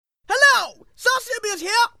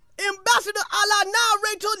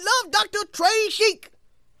way to love Dr. Trey Chic.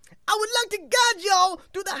 I would like to guide y'all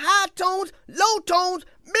through the high tones, low tones,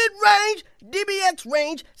 mid-range, DBX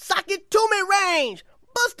range, socket to me-range.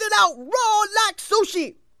 Bust it out raw like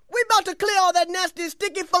sushi. We about to clear all that nasty,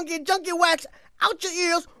 sticky, funky, junky wax out your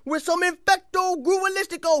ears with some infecto,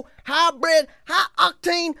 groovalistico, hybrid,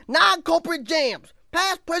 high-octane, non-corporate jams.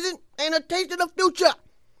 Past, present, and a taste of the future.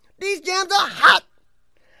 These jams are hot.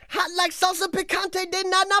 Hot like salsa picante de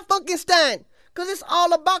nana Funkenstein. Cause it's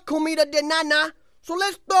all about comida de nana. So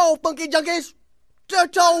let's throw, funky junkies,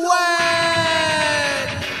 church away!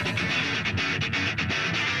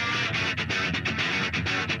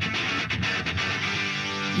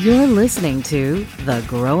 You're listening to the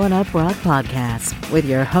Growing Up Rock Podcast with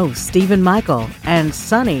your hosts Stephen Michael and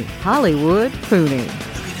Sonny Hollywood Pooney.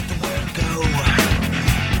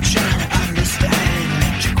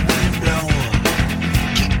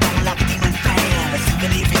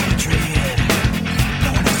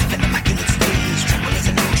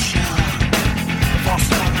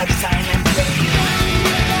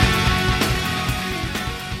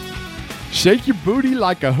 Shake your booty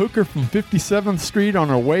like a hooker from 57th Street on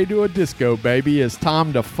her way to a disco, baby. It's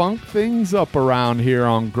time to funk things up around here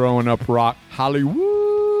on Growing Up Rock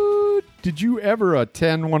Hollywood. Did you ever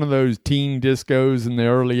attend one of those teen discos in the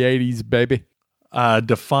early 80s, baby?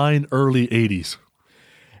 Define early 80s.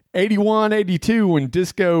 81, 82, when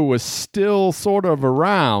disco was still sort of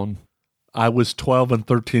around. I was 12 and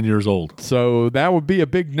 13 years old. So that would be a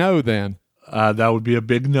big no then. That would be a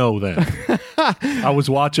big no then. I was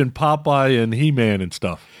watching Popeye and He-Man and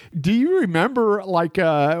stuff. Do you remember, like,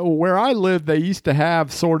 where I lived, they used to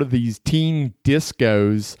have sort of these teen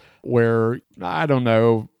discos where, I don't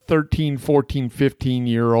know, 13, 14,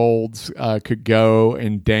 15-year-olds could go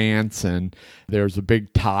and dance, and there's a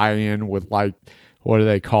big tie-in with, like, what do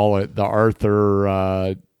they call it? The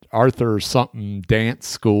Arthur something dance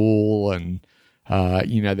school, and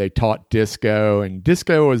they taught disco, and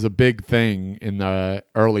disco was a big thing in the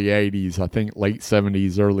early 80s. I think late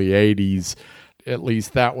 70s, early 80s. At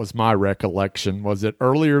least that was my recollection. Was it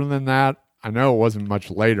earlier than that? I know it wasn't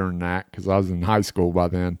much later than that because I was in high school by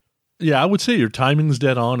then. Yeah, I would say your timing's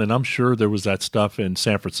dead on, and I'm sure there was that stuff in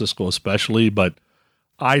San Francisco especially, but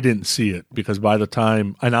I didn't see it because by the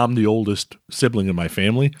time, and I'm the oldest sibling in my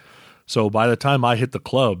family, so by the time I hit the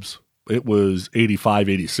clubs, it was 85,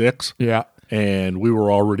 86. Yeah. And we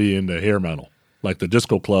were already into hair metal. Like the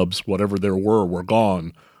disco clubs, whatever there were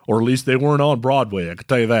gone. Or at least they weren't on Broadway, I can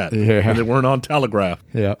tell you that. Yeah. And they weren't on Telegraph.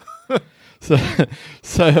 Yeah.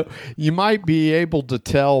 So you might be able to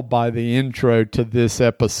tell by the intro to this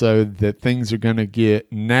episode that things are going to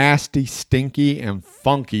get nasty, stinky, and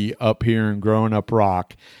funky up here in Growing Up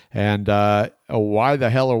Rock. And why the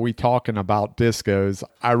hell are we talking about discos?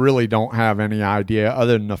 I really don't have any idea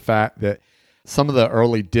other than the fact that some of the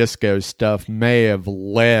early disco stuff may have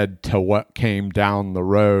led to what came down the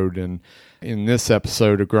road. And in this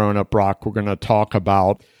episode of Growing Up Rock, we're going to talk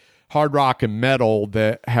about hard rock and metal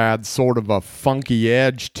that had sort of a funky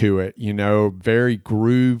edge to it, very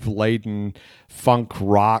groove-laden funk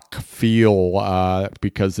rock feel,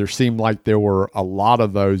 because there seemed like there were a lot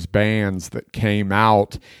of those bands that came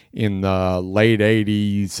out in the late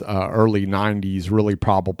 80s, early 90s, really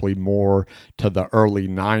probably more to the early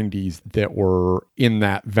 90s that were in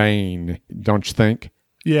that vein, don't you think?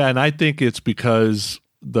 Yeah, and I think it's because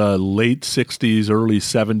the late 60s, early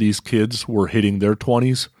 70s kids were hitting their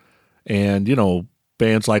 20s. And,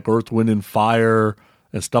 bands like Earth, Wind, and Fire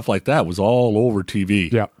and stuff like that was all over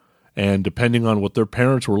TV. Yeah. And depending on what their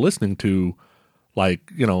parents were listening to,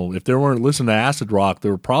 like, if they weren't listening to acid rock, they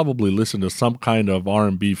were probably listening to some kind of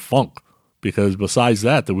R&B funk. Because besides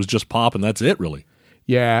that, there was just pop and that's it, really.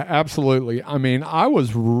 Yeah, absolutely. I mean, I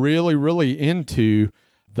was really, really into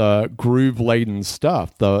the groove-laden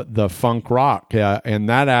stuff, the funk rock. And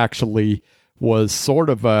that actually was sort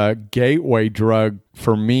of a gateway drug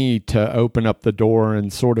for me to open up the door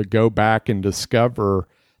and sort of go back and discover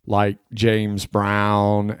like James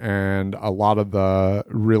Brown and a lot of the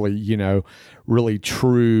really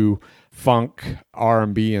true funk,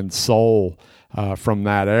 R&B, and soul from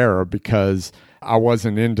that era, because I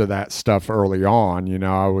wasn't into that stuff early on.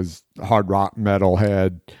 I was a hard rock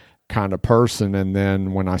metalhead kind of person, and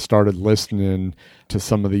then when I started listening to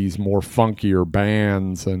some of these more funkier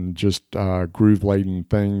bands and just groove-laden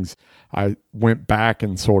things, I went back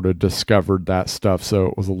and sort of discovered that stuff. So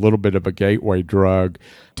it was a little bit of a gateway drug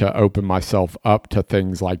to open myself up to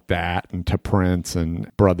things like that and to Prince and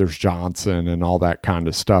Brothers Johnson and all that kind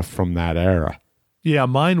of stuff from that era. Yeah,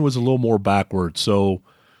 mine was a little more backwards. So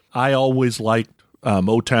I always liked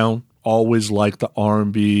Motown, always liked the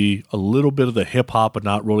R&B, a little bit of the hip-hop, but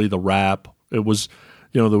not really the rap. It was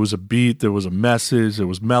You know, there was a beat, there was a message, there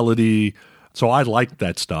was melody. So I liked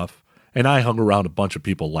that stuff. And I hung around a bunch of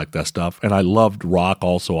people like that stuff. And I loved rock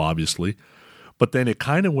also, obviously. But then it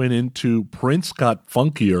kind of went into, Prince got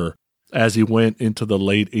funkier as he went into the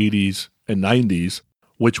late 80s and 90s,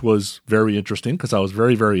 which was very interesting because I was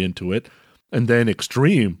very, very into it. And then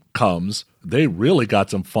Extreme comes. They really got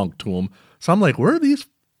some funk to them. So I'm like, where are these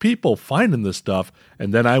people finding this stuff?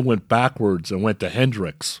 And then I went backwards and went to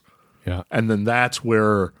Hendrix. Yeah. And then that's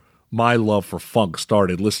where my love for funk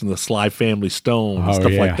started, listening to Sly Family Stone and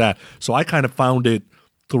stuff like that. So I kind of found it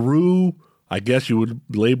through, I guess you would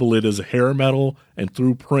label it as a hair metal, and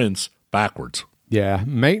through Prince backwards. Yeah,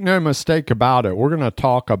 make no mistake about it. We're going to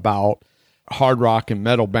talk about hard rock and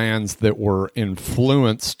metal bands that were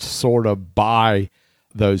influenced sort of by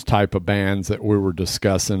those type of bands that we were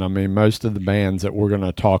discussing. I mean, most of the bands that we're going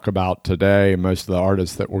to talk about today, most of the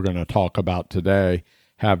artists that we're going to talk about today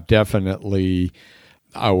have definitely,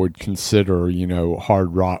 I would consider, you know,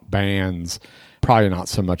 hard rock bands. Probably not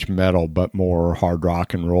so much metal, but more hard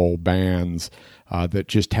rock and roll bands that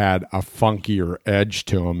just had a funkier edge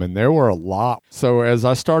to them. And there were a lot. So as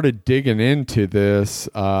I started digging into this,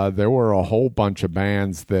 there were a whole bunch of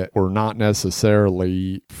bands that were not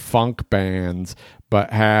necessarily funk bands,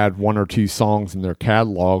 but had one or two songs in their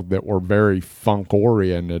catalog that were very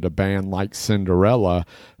funk-oriented. A band like Cinderella,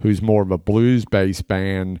 who's more of a blues-based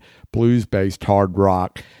band, blues-based hard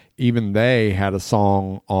rock. Even they had a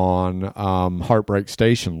song on Heartbreak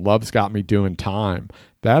Station, Love's Got Me Doing Time.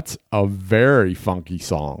 That's a very funky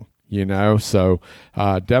song, you know? So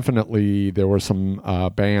definitely there were some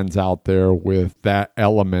bands out there with that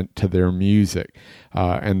element to their music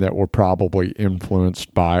and that were probably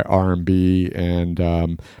influenced by R&B and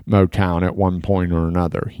Motown at one point or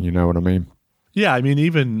another. You know what I mean? Yeah, I mean,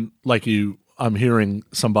 even like I'm hearing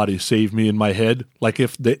somebody Save Me in my head. Like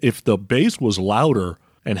if the bass was louder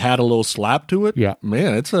and had a little slap to it, yeah,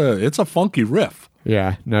 man, it's a funky riff.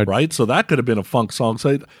 Yeah, no, right? So that could have been a funk song.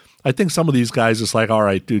 So I think some of these guys, it's like, all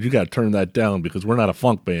right, dude, you got to turn that down because we're not a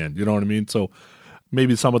funk band. You know what I mean? So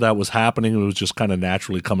maybe some of that was happening. It was just kind of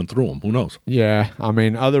naturally coming through them. Who knows? Yeah, I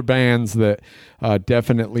mean, other bands that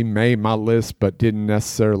definitely made my list but didn't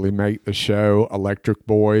necessarily make the show: Electric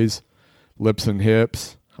Boys, Lips and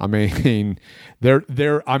Hips. I mean, their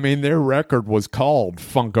record was called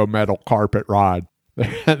Funko Metal Carpet Ride.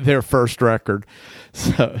 Their first record.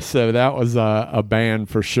 So that was a band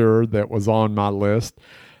for sure that was on my list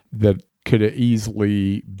that could have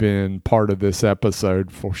easily been part of this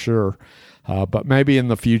episode for sure. But maybe in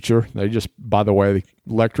the future. They just, by the way,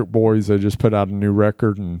 Electric Boys, they just put out a new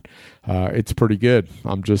record and it's pretty good.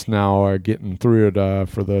 I'm just now getting through it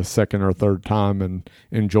for the second or third time and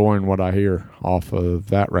enjoying what I hear off of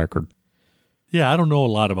that record. Yeah, I don't know a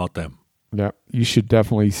lot about them. Yeah, you should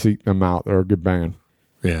definitely seek them out. They're a good band.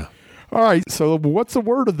 Yeah. All right, so what's the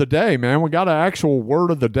word of the day, man? We got an actual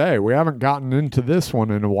word of the day. We haven't gotten into this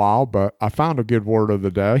one in a while, but I found a good word of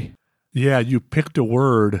the day. Yeah, you picked a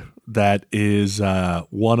word that is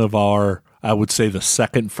one of our, I would say, the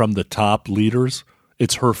second from the top leaders.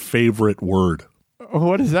 It's her favorite word.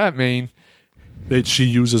 What does that mean? She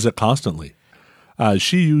uses it constantly.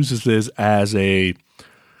 She uses this as a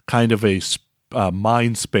kind of a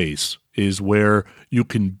mind space, is where you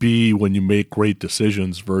can be when you make great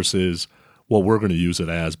decisions versus what we're going to use it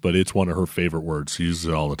as, but it's one of her favorite words. She uses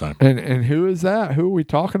it all the time. And who is that? Who are we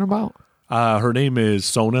talking about? Her name is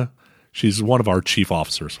Sona. She's one of our chief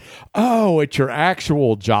officers. Oh, it's your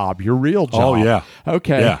actual job, your real job. Oh, yeah.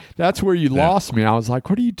 Okay. Yeah. That's where you lost me. I was like,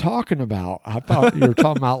 what are you talking about? I thought you were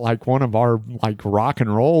talking about like one of our like rock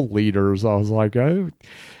and roll leaders. I was like, oh,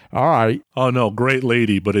 all right. Oh, no, great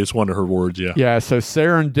lady, but it's one of her words, yeah. Yeah, so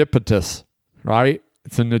serendipitous, right?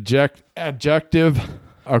 It's an adjective,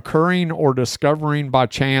 occurring or discovering by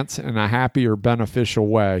chance in a happy or beneficial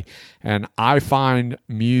way. And I find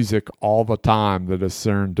music all the time that is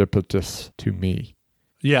serendipitous to me.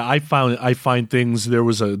 Yeah, I find things,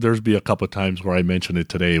 there's be a couple of times where I mentioned it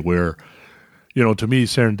today where, you know, to me,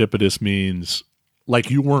 serendipitous means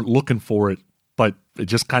like you weren't looking for it, but it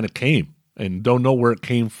just kind of came. And don't know where it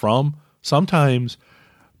came from. Sometimes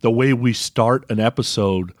the way we start an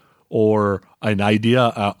episode or an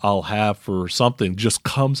idea I'll have for something just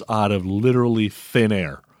comes out of literally thin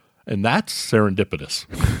air. And that's serendipitous.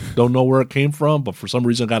 Don't know where it came from, but for some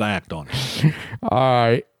reason got to act on it. All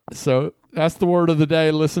right. So that's the word of the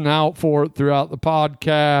day. Listen out for it throughout the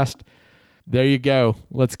podcast. There you go.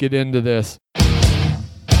 Let's get into this.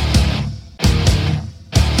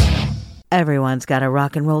 Everyone's got a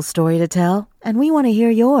rock and roll story to tell, and we want to hear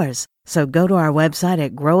yours. So go to our website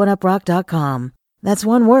at growinguprock.com. That's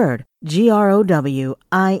one word,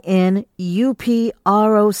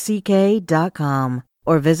 GROWINUPROCK.com.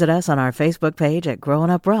 Or visit us on our Facebook page at Growing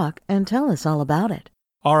Up Rock and tell us all about it.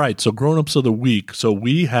 All right, so Grown-Ups of the Week. So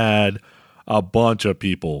we had a bunch of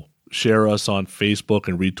people share us on Facebook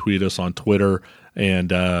and retweet us on Twitter,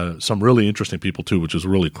 and some really interesting people too, which is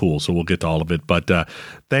really cool. So we'll get to all of it. But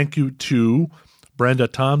thank you to Brenda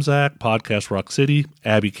Tomzak, Podcast Rock City,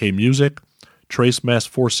 Abby K. Music, Trace Mess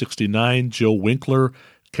 469, Jill Winkler,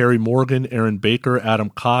 Carrie Morgan, Aaron Baker, Adam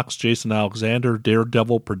Cox, Jason Alexander,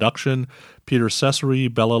 Daredevil Production, Peter Cesare,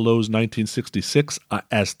 Bella Lowe's 1966,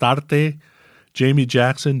 Astarte, Jamie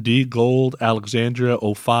Jackson, D. Gold, Alexandria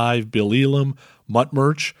 05, Bill Elam, Mutt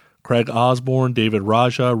Merch, Craig Osborne, David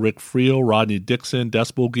Raja, Rick Friel, Rodney Dixon,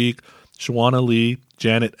 Decibel Geek, Shawana Lee,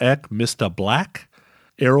 Janet Eck, Mr. Black,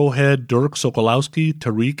 Arrowhead, Dirk Sokolowski,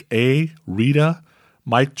 Tariq A., Rita,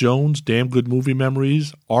 Mike Jones, Damn Good Movie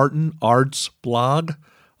Memories, Arden, Arts Blog,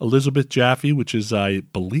 Elizabeth Jaffe, which is, I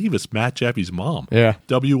believe, it's Matt Jaffe's mom. Yeah.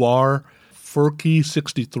 WR, Furky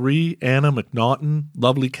 63, Anna McNaughton,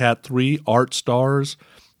 Lovely Cat 3, Art Stars,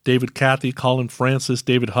 David Cathy, Colin Francis,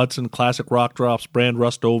 David Hudson, Classic Rock Drops, Brand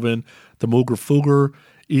Rustoven, The Mooger Fugger,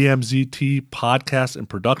 EMZT Podcasts and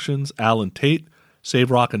Productions, Alan Tate, Save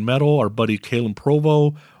Rock and Metal, our buddy Kalen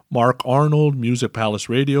Provo, Mark Arnold, Music Palace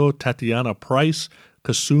Radio, Tatiana Price,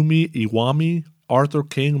 Kasumi Iwami, Arthur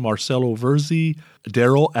King, Marcelo Verzi,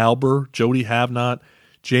 Daryl Alber, Jody Havnot,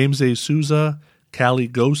 James A. Souza, Callie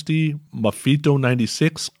Ghosty, Mafito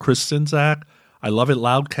 96, Chris Sinzak, I Love It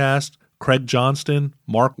Loudcast, Craig Johnston,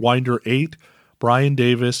 Mark Winder 8, Brian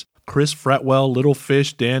Davis, Chris Fretwell, Little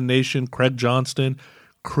Fish, Dan Nation, Craig Johnston,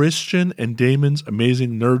 Christian and Damon's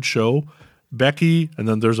Amazing Nerd Show, Becky, and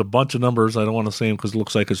then there's a bunch of numbers. I don't want to say them because it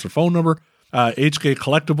looks like it's their phone number. HK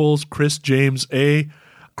Collectibles, Chris James A.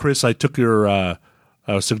 Chris, I took your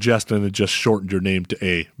suggestion and just shortened your name to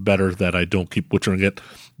A. Better that I don't keep butchering it.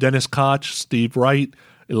 Dennis Koch, Steve Wright,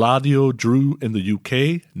 Eladio, Drew in the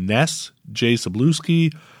UK, Ness, Jay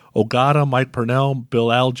Sabluski, Ogata, Mike Purnell,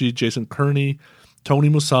 Bill Algie, Jason Kearney, Tony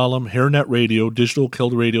Musalam, Hairnet Radio, Digital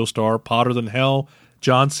Killed Radio Star, Potter Than Hell,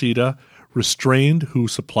 John Ceta, Restrained, who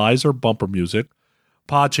supplies our bumper music.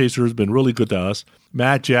 Podchaser has been really good to us.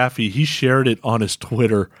 Matt Jaffe, he shared it on his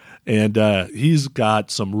Twitter, and he's got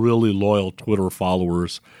some really loyal Twitter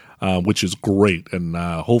followers, which is great. And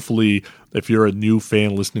hopefully, if you're a new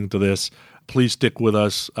fan listening to this, please stick with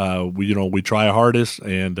us. We try our hardest,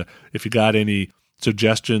 and if you got any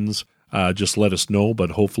suggestions, just let us know.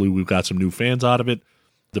 But hopefully, we've got some new fans out of it.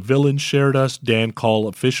 The Villains shared us. Dan Call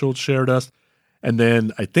Official shared us. And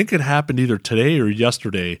then I think it happened either today or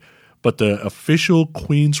yesterday, but the official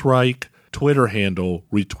Queensryche Twitter handle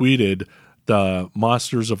retweeted the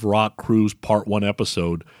Monsters of Rock Cruise Part 1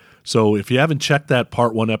 episode. So if you haven't checked that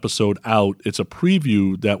Part 1 episode out, it's a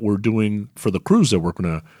preview that we're doing for the cruise that we're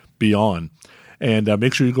going to be on. And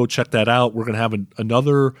make sure you go check that out. We're going to have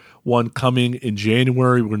another one coming in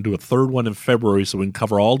January. We're going to do a third one in February so we can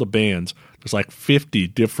cover all the bands. There's like 50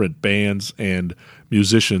 different bands and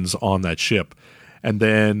musicians on that ship. And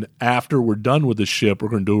then after we're done with the ship, we're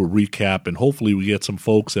going to do a recap, and hopefully we get some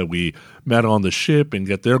folks that we met on the ship and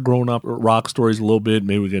get their grown-up rock stories a little bit.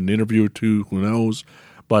 Maybe we get an interview or two, who knows.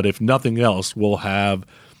 But if nothing else, we'll have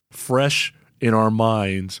fresh in our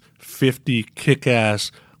minds 50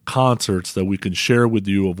 kick-ass concerts that we can share with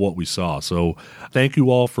you of what we saw. So thank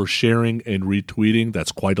you all for sharing and retweeting.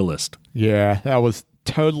 That's quite a list. Yeah, that was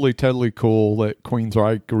totally cool that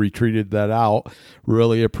Queensryche retweeted that out.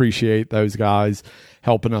 Really appreciate those guys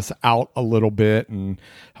helping us out a little bit. And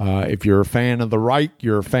if you're a fan of the Reich,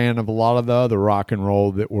 you're a fan of a lot of the other rock and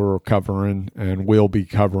roll that we're covering and will be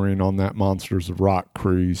covering on that Monsters of Rock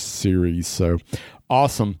Cruise series. So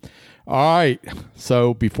awesome. All right.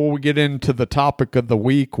 So before we get into the topic of the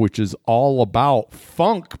week, which is all about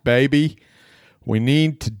funk, baby, we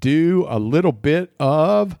need to do a little bit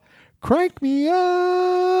of Crank Me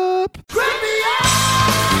Up. Crank me up!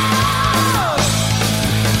 Crank me up!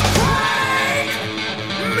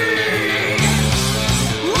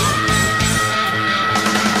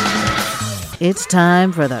 It's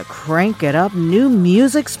time for the Crank It Up New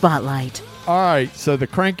Music Spotlight. All right, so the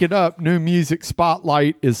Crank It Up New Music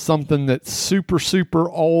Spotlight is something that's super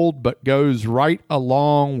old, but goes right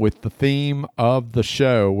along with the theme of the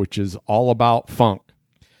show, which is all about funk.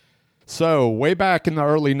 So way back in the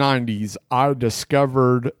early 90s, I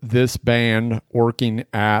discovered this band working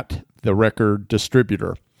at the record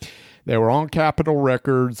distributor. They were on Capitol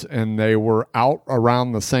Records, and they were out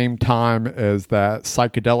around the same time as that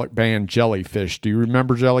psychedelic band Jellyfish. Do you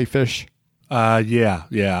remember Jellyfish? Yeah.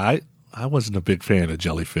 I wasn't a big fan of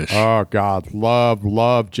Jellyfish. Oh, God.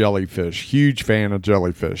 Love Jellyfish. Huge fan of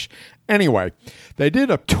Jellyfish. Anyway, they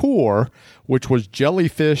did a tour, which was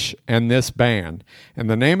Jellyfish and this band. And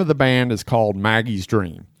the name of the band is called Maggie's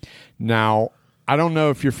Dream. Now, I don't know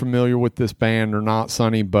if you're familiar with this band or not,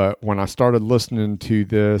 Sonny, but when I started listening to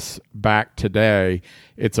this back today,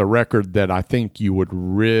 it's a record that I think you would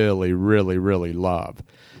really, really, really love.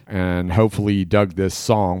 And hopefully you dug this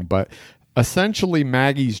song. But essentially,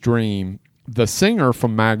 Maggie's Dream, the singer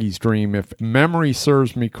from Maggie's Dream, if memory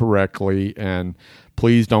serves me correctly, and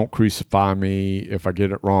please don't crucify me if I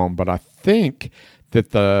get it wrong, but I think that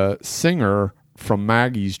the singer from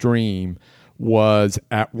Maggie's Dream was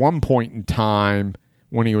at one point in time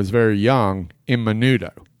when he was very young in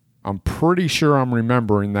Menudo. I'm pretty sure I'm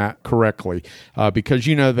remembering that correctly because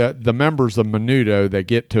you know that the members of Menudo, they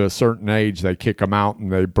get to a certain age, they kick them out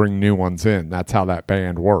and they bring new ones in. That's how that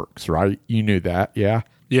band works, right? You knew that, yeah?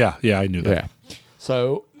 Yeah, I knew that. Yeah.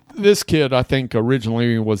 So this kid, I think,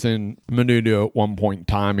 originally was in Menudo at one point in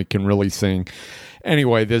time. He can really sing.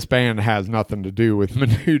 Anyway, this band has nothing to do with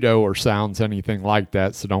Menudo or sounds anything like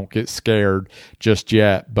that, so don't get scared just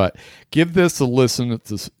yet. But give this a listen.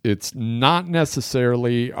 It's not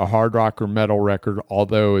necessarily a hard rock or metal record,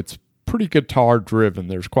 although it's pretty guitar-driven.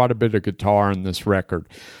 There's quite a bit of guitar in this record.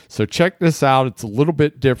 So check this out. It's a little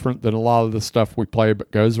bit different than a lot of the stuff we play,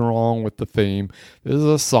 but goes along with the theme. This is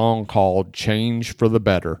a song called Change for the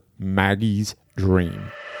Better, Maggie's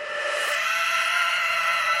Dream.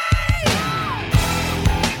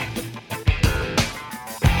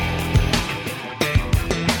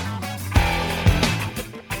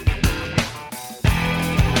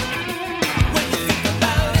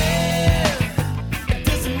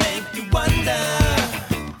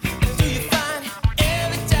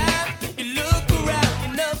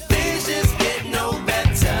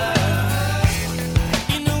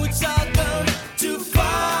 Too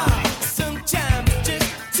far, sometimes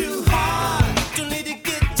just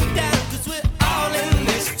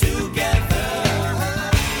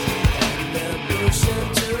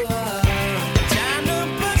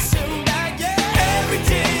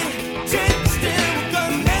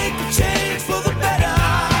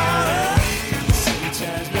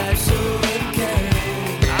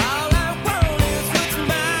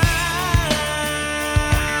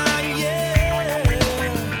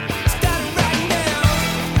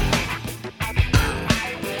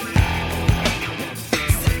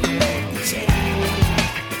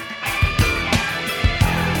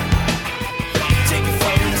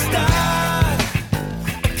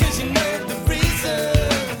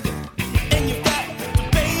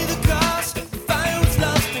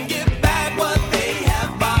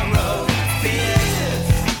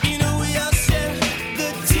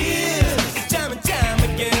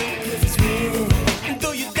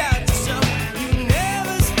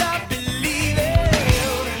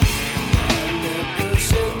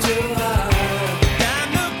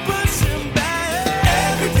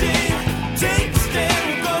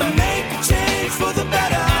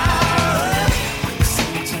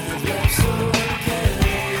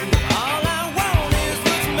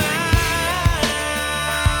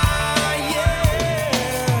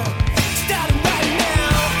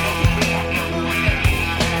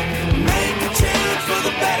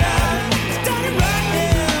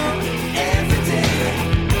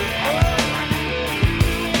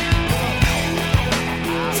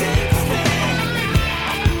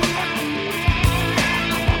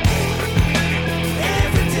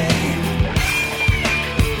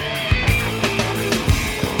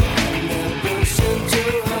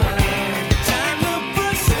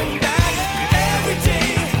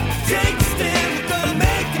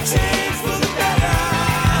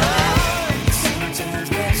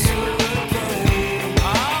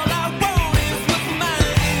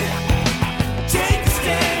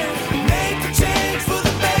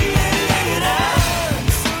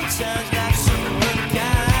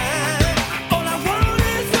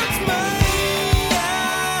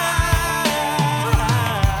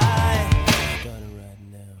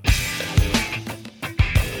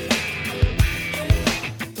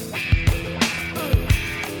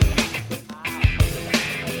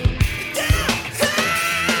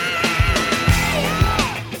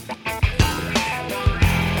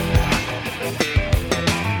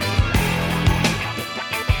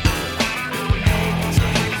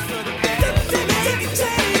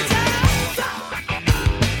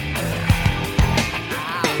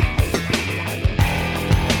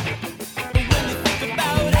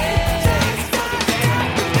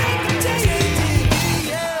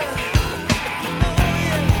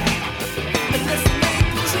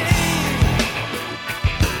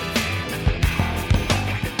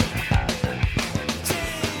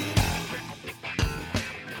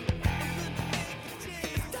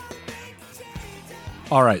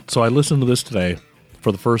All right, so I listened to this today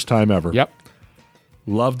for the first time ever. Yep.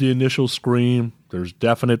 Love the initial scream. There's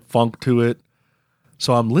definite funk to it.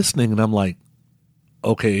 So I'm listening and I'm like,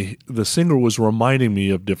 okay, the singer was reminding me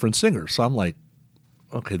of different singers. So I'm like,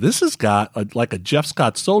 okay, this has got like a Jeff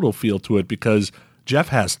Scott Soto feel to it because Jeff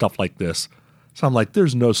has stuff like this. So I'm like,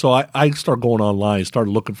 there's no, so I start going online,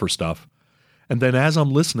 started looking for stuff. And then as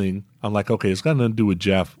I'm listening, I'm like, okay, it's got nothing to do with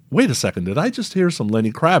Jeff. Wait a second, did I just hear some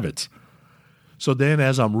Lenny Kravitz? So then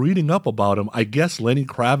as I'm reading up about him, I guess Lenny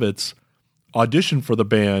Kravitz auditioned for the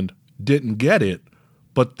band, didn't get it,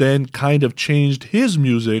 but then kind of changed his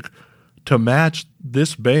music to match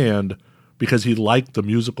this band because he liked the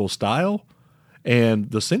musical style. And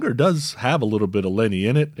the singer does have a little bit of Lenny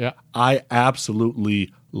in it. Yeah. I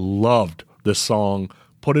absolutely loved this song.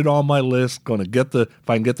 Put it on my list. Going to get if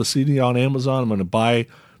I can get the CD on Amazon, I'm going to buy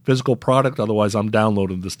physical product. Otherwise, I'm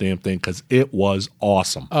downloading this damn thing because it was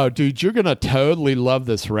awesome. Oh, dude, you're gonna totally love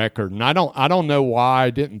this record, and I don't know why I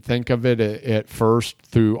didn't think of it at first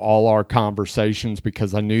through all our conversations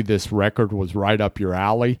because I knew this record was right up your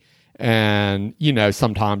alley. And you know,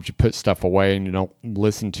 sometimes you put stuff away and you don't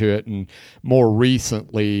listen to it. And more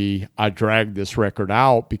recently, I dragged this record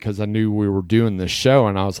out because I knew we were doing this show,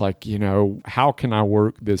 and I was like, you know, how can I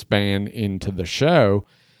work this band into the show?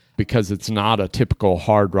 Because it's not a typical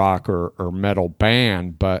hard rock or metal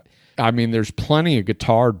band. But, I mean, there's plenty of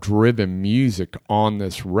guitar-driven music on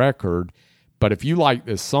this record. But if you like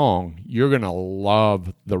this song, you're going to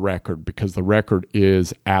love the record because the record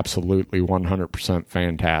is absolutely 100%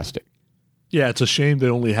 fantastic. Yeah, it's a shame they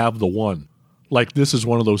only have the one. Like, this is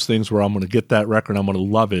one of those things where I'm going to get that record, I'm going to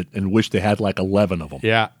love it, and wish they had like 11 of them.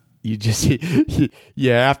 Yeah. You just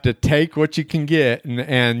you have to take what you can get,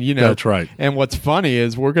 and you know that's right. And what's funny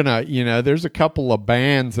is we're gonna, you know, there's a couple of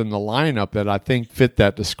bands in the lineup that I think fit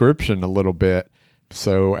that description a little bit.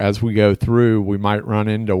 So as we go through, we might run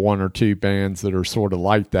into one or two bands that are sort of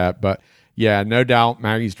like that. But yeah, no doubt,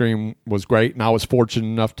 Maggie's Dream was great, and I was fortunate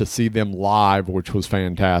enough to see them live, which was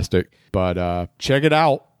fantastic. But check it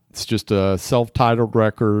out. It's just a self-titled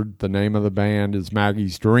record. The name of the band is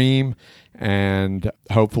Maggie's Dream, and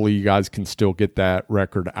hopefully you guys can still get that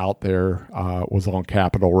record out there. It was on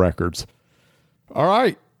Capitol Records. All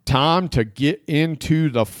right, time to get into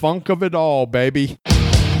the funk of it all, baby.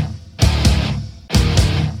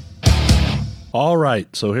 All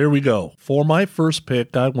right, so here we go. For my first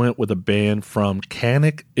pick, I went with a band from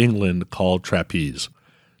Cannock, England called Trapeze.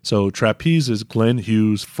 So Trapeze is Glenn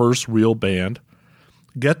Hughes' first real band.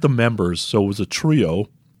 Get the members. So it was a trio.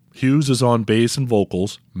 Hughes is on bass and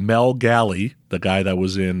vocals. Mel Galley, the guy that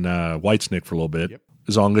was in Whitesnake for a little bit,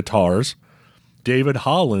 is on guitars. David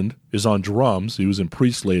Holland is on drums. He was in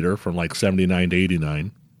Priest later from like 79 to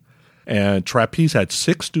 89. And Trapeze had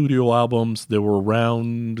 6 studio albums. They were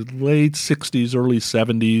around late 60s, early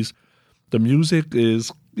 70s. The music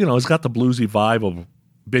is, you know, it's got the bluesy vibe of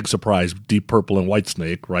Big Surprise, Deep Purple and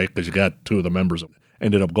Whitesnake, right? Because you got 2 of the members that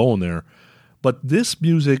ended up going there. But this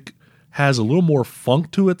music has a little more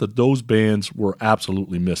funk to it that those bands were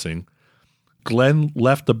absolutely missing. Glenn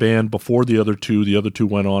left the band before the other two. The other two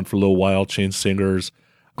went on for a little while, changed singers.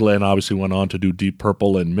 Glenn obviously went on to do Deep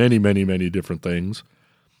Purple and many, many, many different things.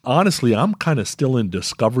 Honestly, I'm kind of still in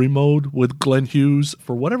discovery mode with Glenn Hughes.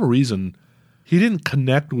 For whatever reason, he didn't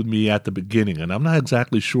connect with me at the beginning, and I'm not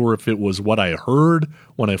exactly sure if it was what I heard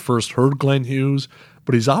when I first heard Glenn Hughes,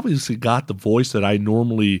 but he's obviously got the voice that I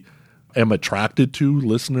normally am attracted to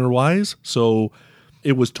listener-wise. So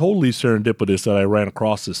it was totally serendipitous that I ran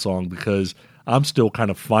across this song because I'm still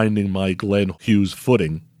kind of finding my Glenn Hughes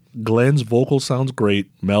footing. Glenn's vocal sounds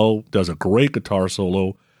great. Mel does a great guitar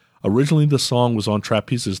solo. Originally, the song was on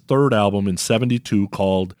Trapeze's third album in 72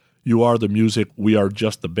 called You Are the Music, We Are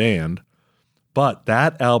Just the Band. But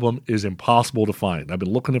that album is impossible to find. I've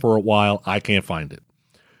been looking for a while. I can't find it.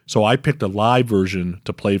 So I picked a live version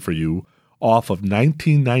to play for you off of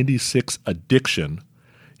 1996 Addiction.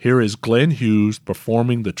 Here is Glenn Hughes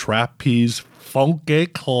performing the Trapeze funky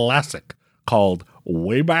classic called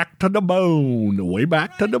Way Back to the Bone, Way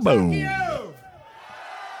Back to the Bone.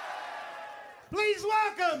 Please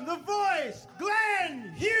welcome the voice,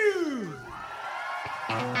 Glenn Hughes.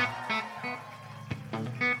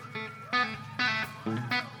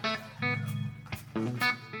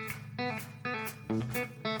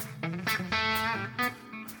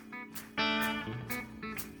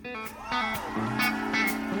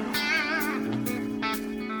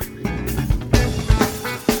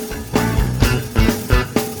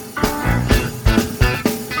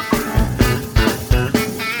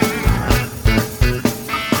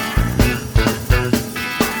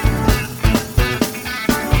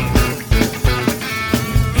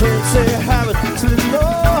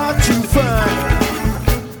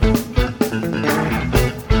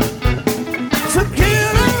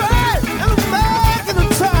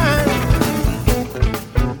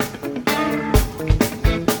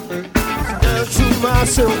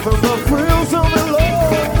 myself and the thrills of the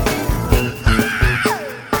Lord.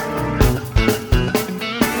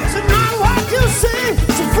 It's not what you say,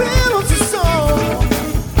 it's a feel of the soul.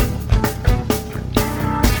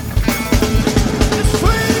 It's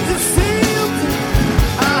strange to see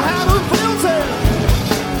I haven't felt it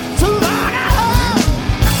too long.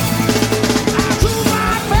 I drew my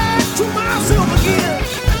back to myself again.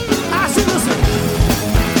 I said, listen,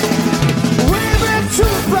 way back to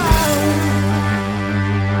the ground.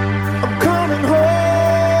 I'm coming home.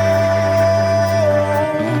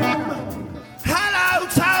 Hello,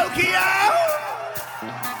 Tokyo.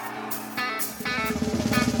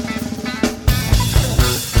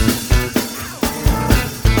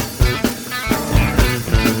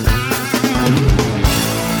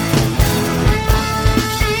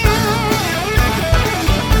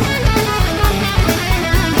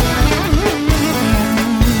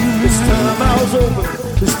 This time I was open,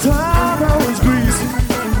 this time I was greasy.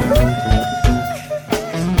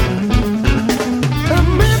 And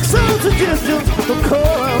make some suggestions for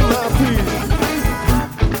calling my feet.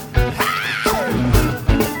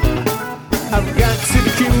 I've got to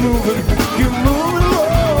keep moving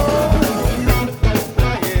along.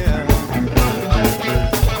 Yeah.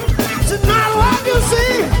 It's not what you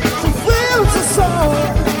see, it's a feel, it's a song.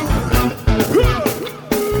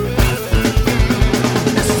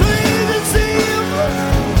 It's strange it seems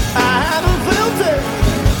I haven't felt it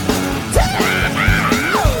till now.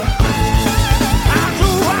 I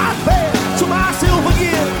drew right back to myself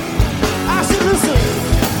again. I said, listen,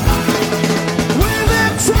 way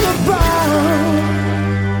back to the ground.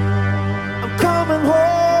 I'm coming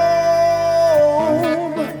home.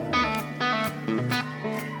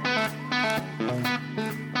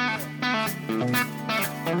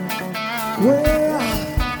 Well,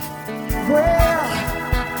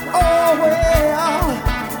 oh well.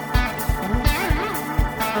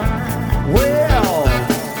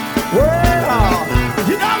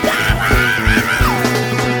 You know that.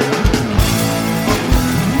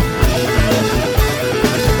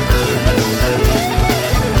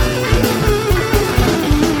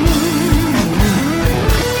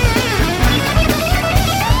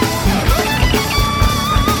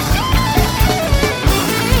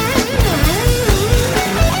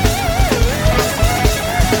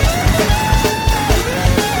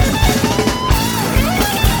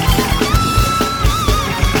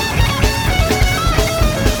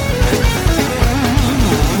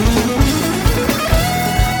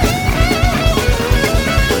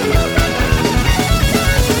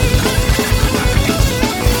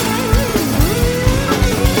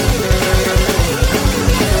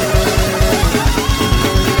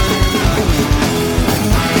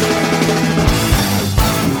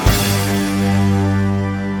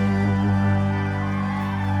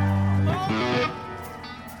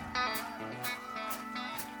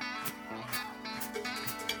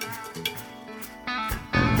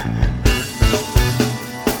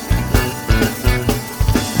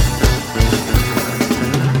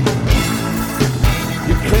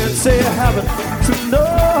 You can't say I haven't to know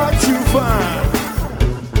what you find.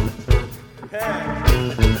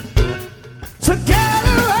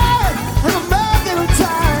 Together right and I'm back in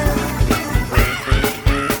time.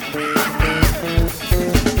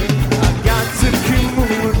 I got to keep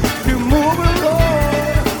moving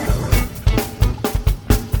Lord.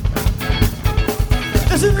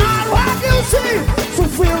 This is not what you see, so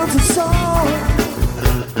feel it's a song.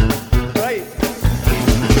 Right.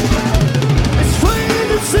 It's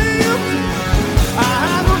strange it seems I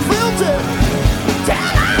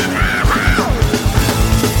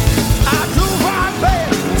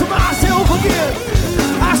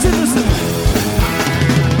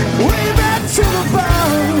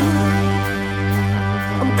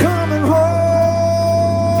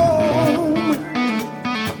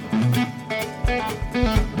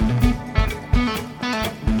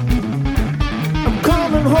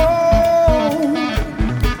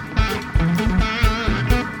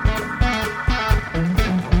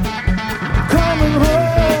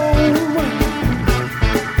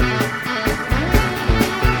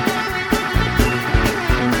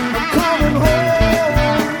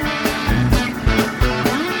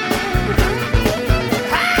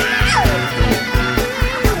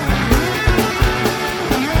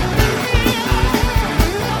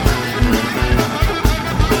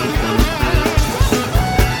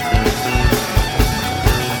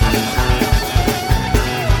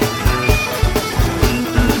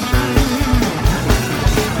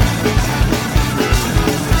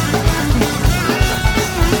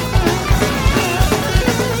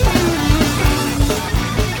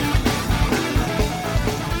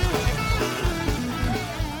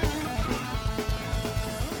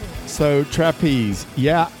So trapeze.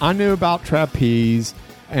 Yeah, I knew about trapeze,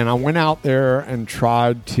 and I went out there and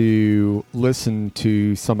tried to listen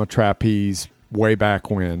to some of trapeze way back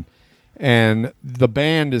when. And the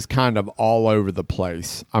band is kind of all over the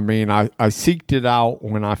place. I mean, I seeked it out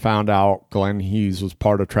when I found out Glenn Hughes was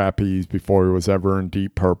part of trapeze before he was ever in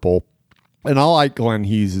Deep Purple. And I like Glenn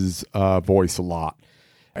Hughes' voice a lot.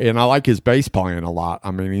 And I like his bass playing a lot. I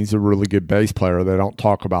mean, he's a really good bass player. They don't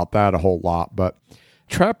talk about that a whole lot. But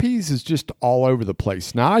trapeze is just all over the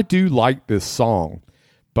place. Now, I do like this song.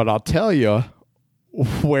 But I'll tell you,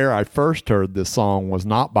 where I first heard this song was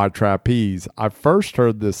not by trapeze. I first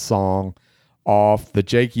heard this song off the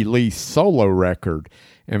Jakey Lee solo record.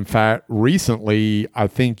 In fact, recently, I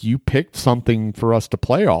think you picked something for us to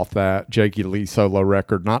play off that Jakey Lee solo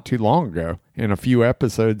record not too long ago, in a few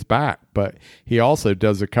episodes back. But he also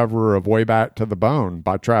does a cover of Way Back to the Bone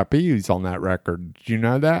by Trapeze on that record. Did you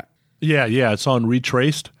know that? Yeah, it's on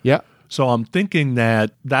Retraced. Yeah. So I'm thinking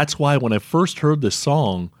that's why when I first heard this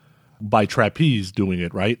song by Trapeze doing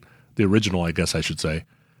it, right? The original, I guess I should say.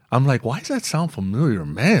 I'm like, why does that sound familiar?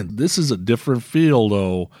 Man, this is a different feel,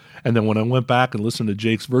 though. And then when I went back and listened to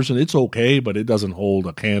Jake's version, it's okay, but it doesn't hold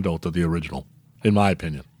a candle to the original, in my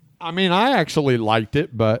opinion. I mean, I actually liked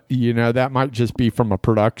it, but, that might just be from a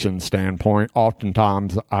production standpoint.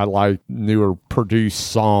 Oftentimes, I like newer produced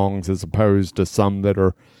songs as opposed to some that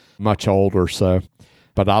are much older, so.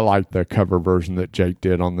 But I like the cover version that Jake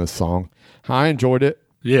did on this song. I enjoyed it.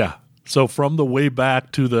 Yeah. So from the way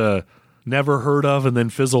back to the never heard of and then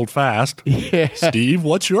fizzled fast. Yeah. Steve,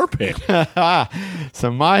 what's your pick?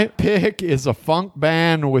 So my pick is a funk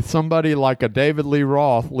band with somebody like a David Lee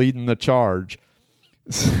Roth leading the charge.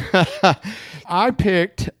 I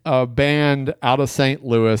picked a band out of St.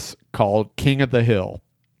 Louis called King of the Hill.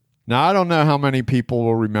 Now, I don't know how many people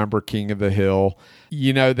will remember King of the Hill.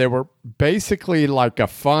 They were basically like a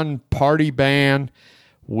fun party band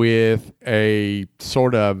with a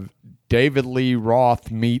sort of David Lee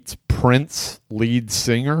Roth meets Prince lead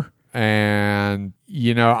singer. And,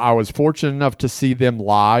 I was fortunate enough to see them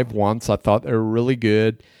live once. I thought they were really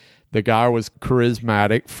good. The guy was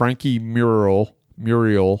charismatic. Frankie Muriel,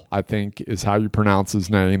 I think is how you pronounce his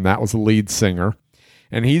name. That was the lead singer.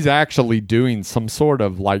 And he's actually doing some sort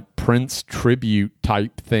of like Prince tribute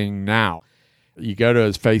type thing now. You go to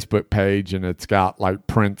his Facebook page and it's got like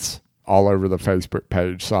Prince all over the Facebook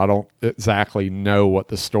page. So I don't exactly know what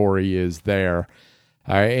the story is there.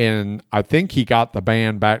 And I think he got the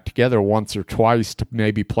band back together once or twice to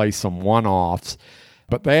maybe play some one-offs.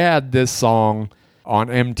 But they had this song on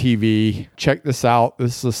MTV. Check this out.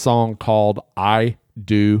 This is a song called I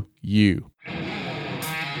Do You.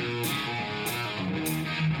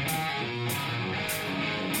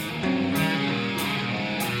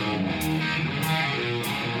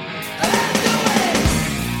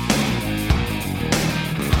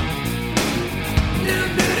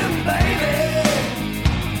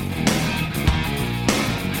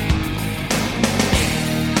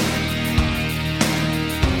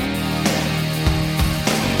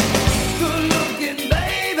 Good looking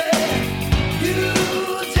baby, you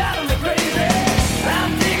drive me crazy.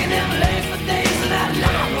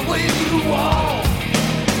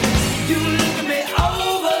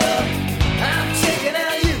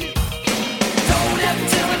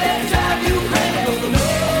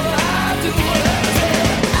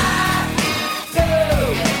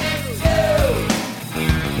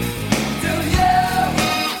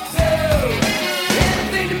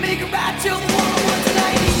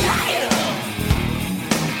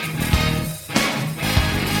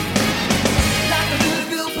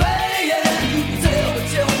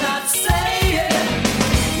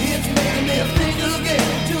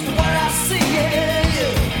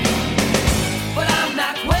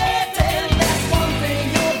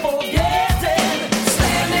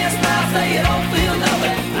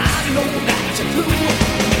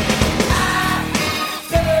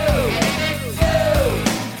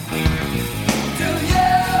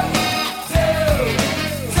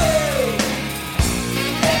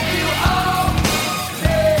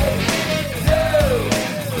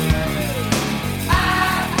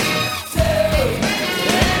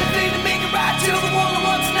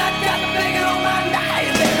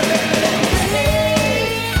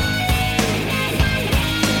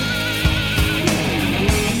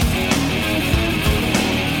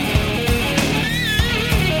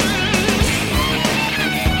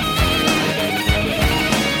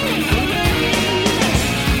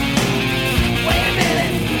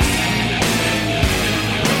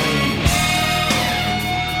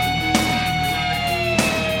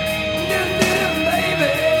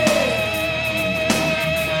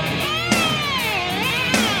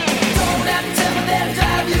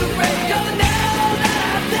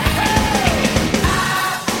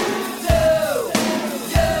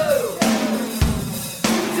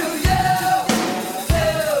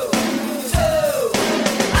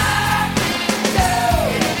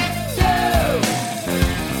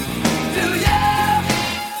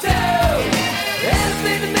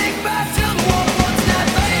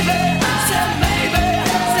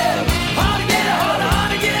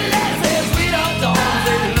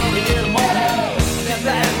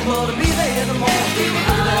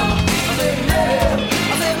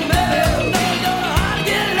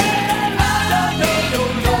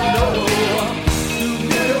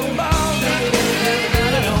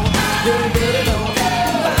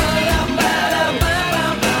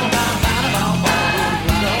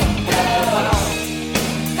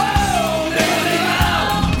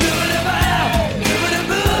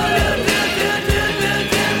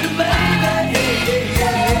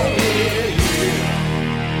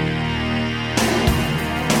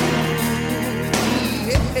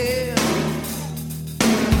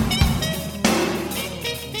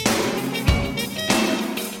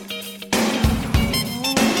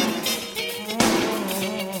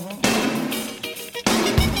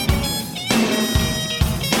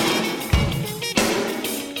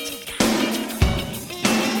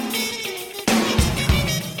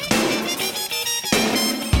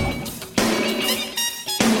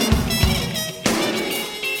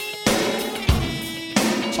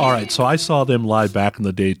 All right, so I saw them live back in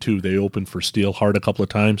the day, too. They opened for Steelheart a couple of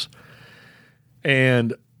times.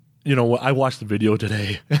 And, you know, I watched the video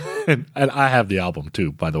today, and I have the album,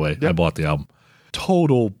 too, by the way. Yep. I bought the album.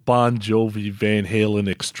 Total Bon Jovi, Van Halen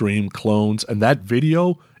extreme clones. And that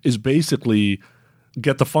video is basically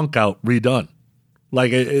Get the Funk Out redone.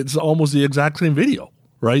 Like, it's almost the exact same video,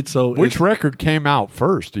 right? So which record came out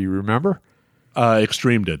first? Do you remember?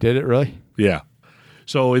 Extreme did. Did it really? Yeah.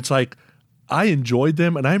 So it's like, I enjoyed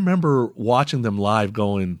them, and I remember watching them live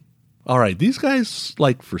going, all right, these guys,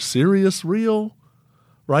 like, for serious, real,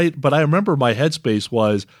 right? But I remember my headspace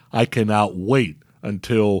was, I cannot wait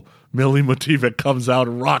until Millie Motiva comes out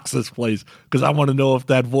and rocks this place, because I want to know if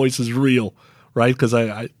that voice is real, right? Because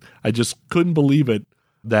I just couldn't believe it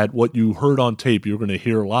that what you heard on tape you were going to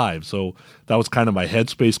hear live. So that was kind of my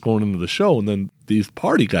headspace going into the show. And then these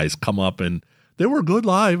party guys come up, and they were good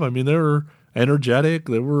live. I mean, they were energetic.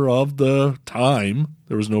 They were of the time.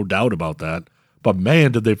 There was no doubt about that. But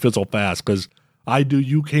man, did they fizzle fast, because I Do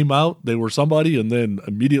You came out, they were somebody, and then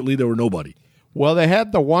immediately they were nobody. Well, they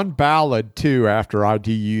had the one ballad, too, after I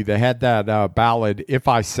Do You. They had that ballad, If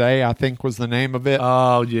I Say, I think was the name of it.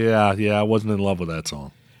 Oh, yeah. I wasn't in love with that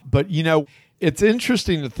song. But, you know, it's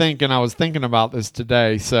interesting to think, and I was thinking about this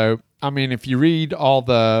today. So, I mean, if you read all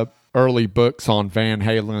the early books on Van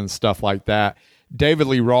Halen and stuff like that, David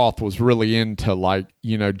Lee Roth was really into, like,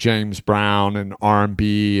 you know, James Brown and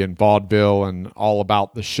R&B and vaudeville and all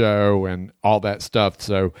about the show and all that stuff.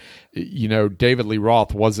 So, you know, David Lee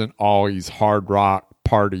Roth wasn't always hard rock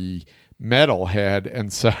party metalhead.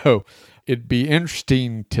 And so it'd be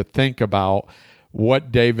interesting to think about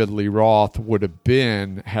what David Lee Roth would have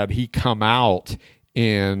been had he come out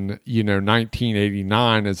in, you know,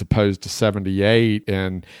 1989 as opposed to 78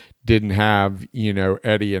 and didn't have, you know,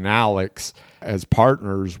 Eddie and Alex as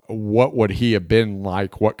partners. What would he have been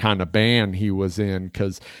like? What kind of band he was in?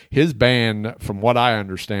 Because his band, from what I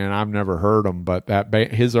understand, I've never heard him, but that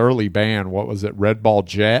band, his early band, what was it? Red Ball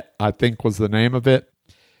Jet, I think was the name of it,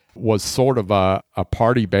 was sort of a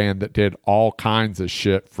party band that did all kinds of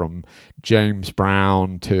shit, from James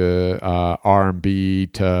Brown to R&B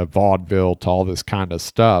to vaudeville to all this kind of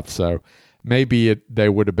stuff. So maybe they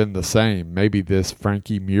would have been the same. Maybe this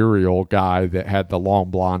Frankie Muriel guy that had the long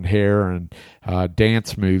blonde hair and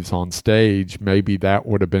dance moves on stage, maybe that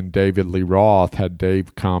would have been David Lee Roth had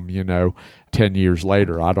Dave come, 10 years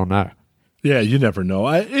later. I don't know. Yeah, you never know.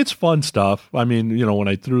 It's fun stuff. I mean, when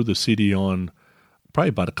I threw the CD on probably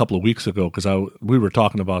about a couple of weeks ago, because we were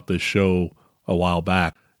talking about this show a while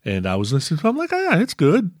back, and I was listening to it. I'm like, yeah, it's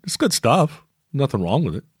good. It's good stuff. Nothing wrong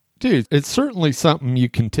with it. Dude, it's certainly something you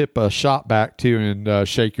can tip a shot back to and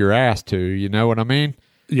shake your ass to. You know what I mean?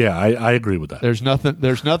 Yeah, I agree with that. There's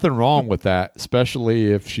nothing wrong with that,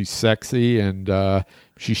 especially if she's sexy and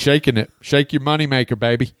she's shaking it. Shake your moneymaker,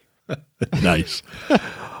 baby. Nice.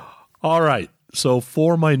 All right. So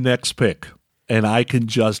for my next pick, and I can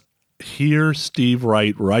just hear Steve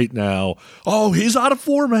Wright right now. Oh, he's out of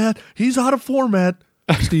format. He's out of format.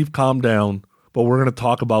 Steve, calm down. But we're going to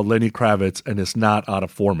talk about Lenny Kravitz, and it's not out of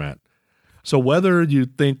format. So whether you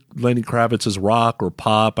think Lenny Kravitz is rock or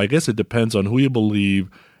pop, I guess it depends on who you believe,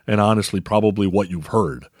 and honestly, probably what you've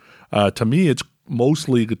heard. To me, it's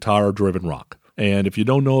mostly guitar-driven rock. And if you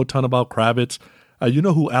don't know a ton about Kravitz, you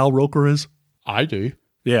know who Al Roker is? I do.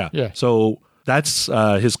 Yeah. So that's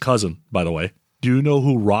his cousin, by the way. Do you know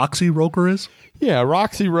who Roxy Roker is? Yeah,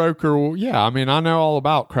 Roxy Roker. Yeah, I mean, I know all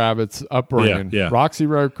about Kravitz's upbringing. Yeah. Roxy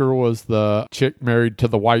Roker was the chick married to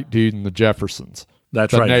the white dude in the Jeffersons.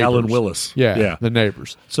 That's the right, neighbors. Helen Willis. Yeah, the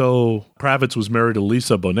neighbors. So Kravitz was married to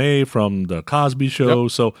Lisa Bonet from The Cosby Show.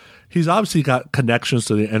 Yep. So he's obviously got connections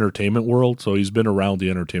to the entertainment world. So he's been around the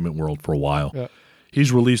entertainment world for a while. Yep.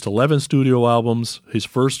 He's released 11 studio albums. His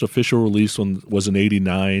first official release was in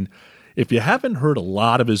 89. If you haven't heard a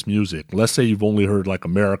lot of his music, let's say you've only heard like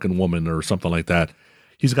American Woman or something like that,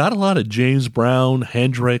 he's got a lot of James Brown,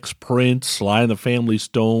 Hendrix, Prince, Sly and the Family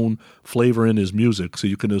Stone flavor in his music. So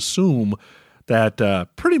you can assume that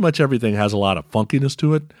pretty much everything has a lot of funkiness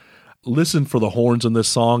to it. Listen for the horns in this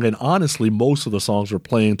song, and honestly, most of the songs we're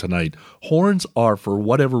playing tonight, horns are, for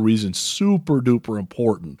whatever reason, super duper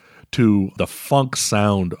important to the funk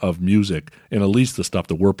sound of music, and at least the stuff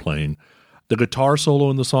that we're playing. The guitar solo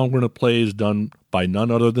in the song we're going to play is done by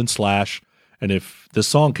none other than Slash. And if this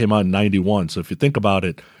song came out in 91, so if you think about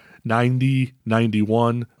it, 90,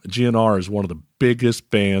 91, GNR is one of the biggest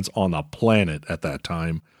bands on the planet at that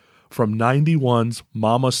time. From 91's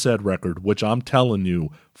Mama Said record, which I'm telling you,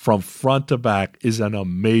 from front to back is an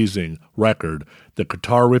amazing record. The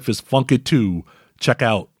guitar riff is funky too. Check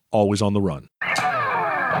out Always on the Run.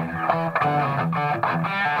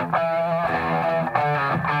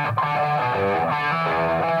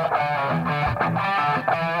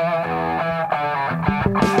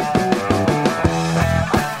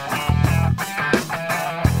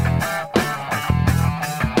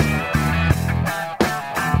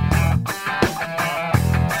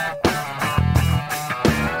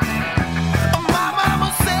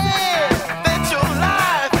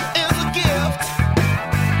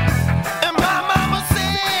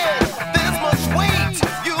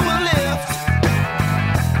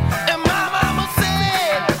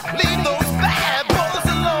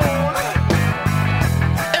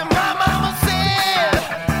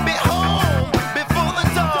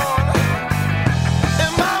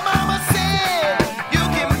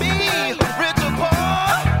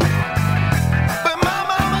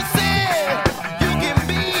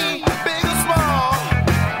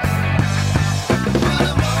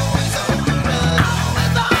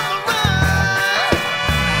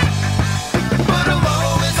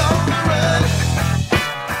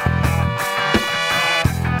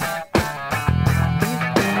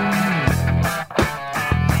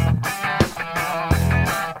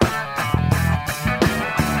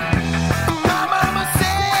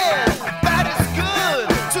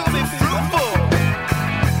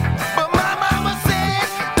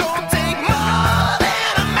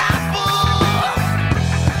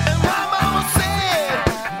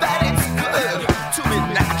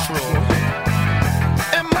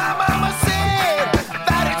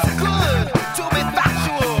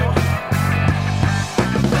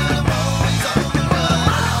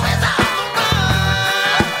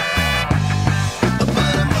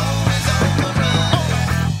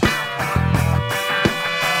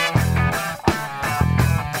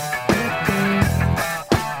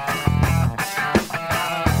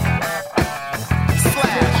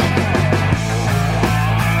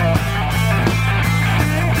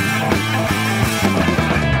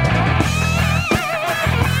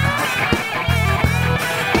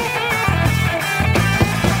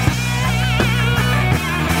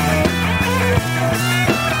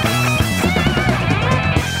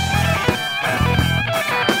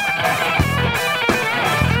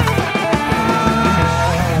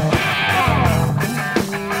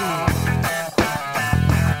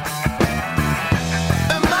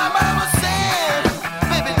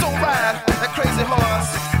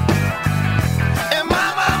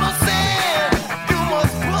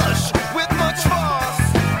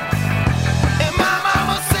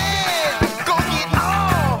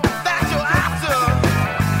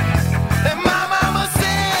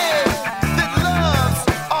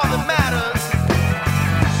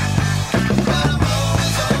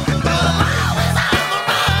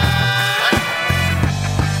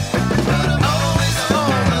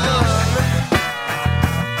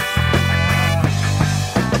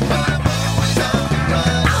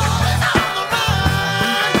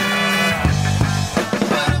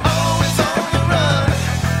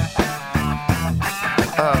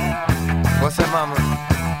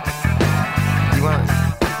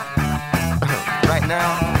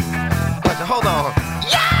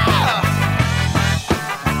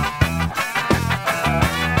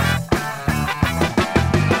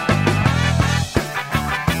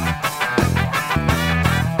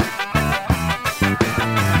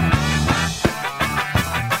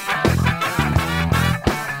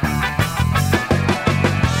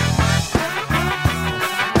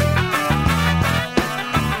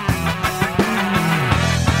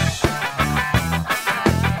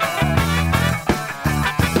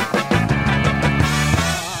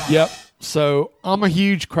 Yep. So I'm a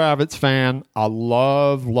huge Kravitz fan. I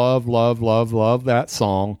love that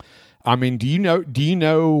song. I mean, do you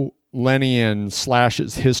know Lenny and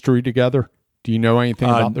Slash's history together? Do you know anything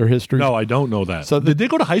about their history? No, I don't know that. So did they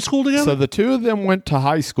go to high school together? So the two of them went to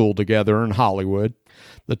high school together in Hollywood.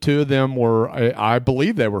 The two of them were, I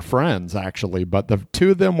believe they were friends actually, but the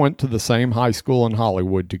two of them went to the same high school in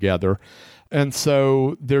Hollywood together. And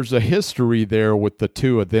so there's a history there with the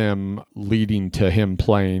two of them leading to him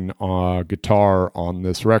playing guitar on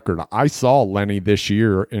this record. I saw Lenny this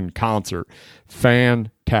year in concert.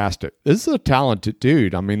 Fantastic. This is a talented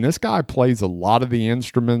dude. I mean, this guy plays a lot of the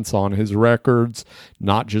instruments on his records,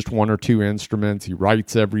 not just one or two instruments. He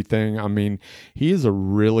writes everything. I mean, he is a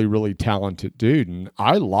really, really talented dude, and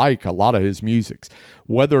I like a lot of his music.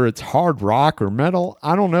 Whether it's hard rock or metal,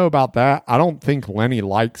 I don't know about that. I don't think Lenny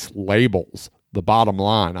likes labels, the bottom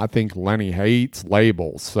line. I think Lenny hates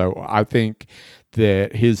labels. So I think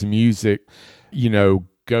that his music,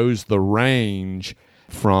 goes the range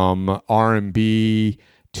from R&B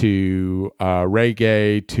to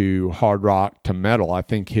reggae to hard rock to metal. I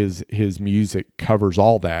think his music covers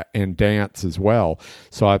all that, and dance as well.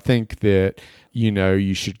 So I think that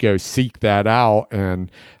you should go seek that out,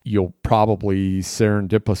 and you'll probably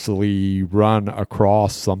serendipitously run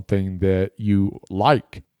across something that you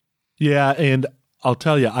like. Yeah, and I'll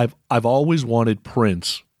tell you, I've always wanted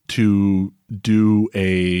Prince to do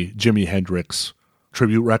a Jimi Hendrix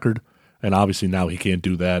tribute record, and obviously now he can't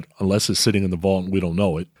do that unless it's sitting in the vault and we don't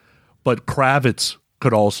know it. But Kravitz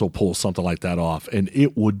could also pull something like that off, and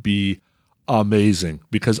it would be amazing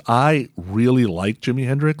because I really like Jimi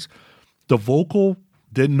Hendrix. The vocal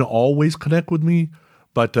didn't always connect with me,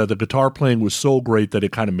 but the guitar playing was so great that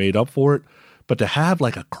it kind of made up for it. But to have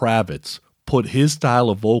like a Kravitz put his style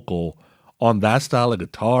of vocal on that style of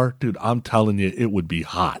guitar, dude, I'm telling you, it would be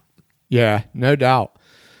hot. Yeah, no doubt.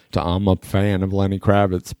 I'm a fan of Lenny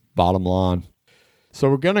Kravitz, bottom line. So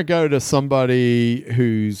we're going to go to somebody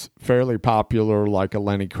who's fairly popular like a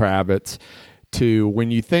Lenny Kravitz. To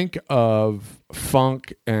when you think of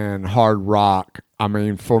funk and hard rock, I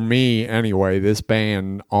mean, for me anyway, this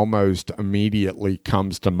band almost immediately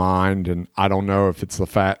comes to mind. And I don't know if it's the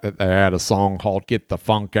fact that they had a song called Get the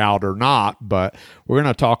Funk Out or not, but we're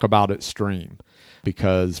going to talk about Extreme,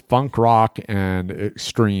 because funk rock and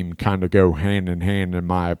extreme kind of go hand in hand, in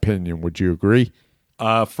my opinion. Would you agree?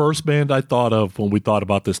 First band I thought of when we thought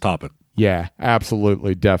about this topic. Yeah,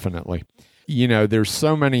 absolutely, definitely. There's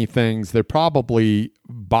so many things. They're probably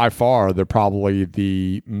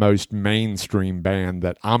the most mainstream band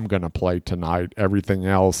that I'm going to play tonight. Everything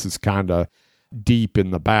else is kind of deep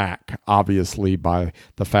in the back, obviously, by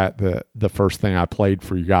the fact that the first thing I played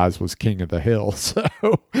for you guys was King of the Hill. So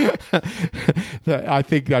I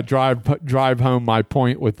think I drive home my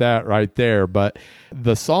point with that right there. But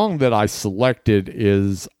the song that I selected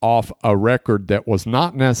is off a record that was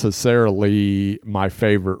not necessarily my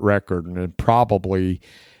favorite record, and it probably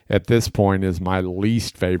at this point is my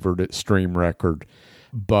least favorite Extreme record.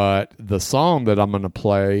 But the song that I'm going to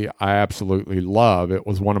play, I absolutely love. It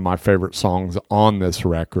was one of my favorite songs on this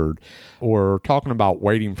record. We're talking about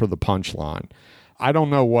Waiting for the Punchline. I don't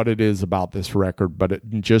know what it is about this record, but it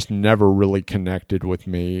just never really connected with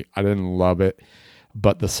me. I didn't love it.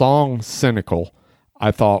 But the song Cynical,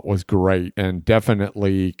 I thought was great and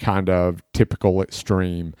definitely kind of typical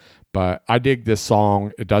Extreme. But I dig this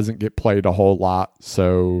song. It doesn't get played a whole lot,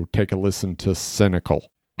 so take a listen to Cynical.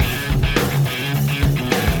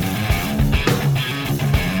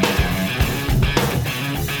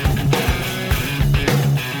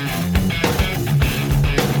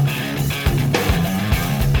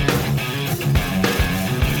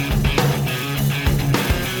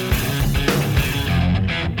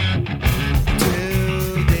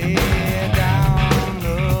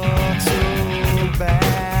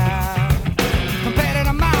 Compared to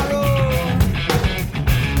tomorrow,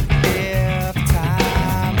 if time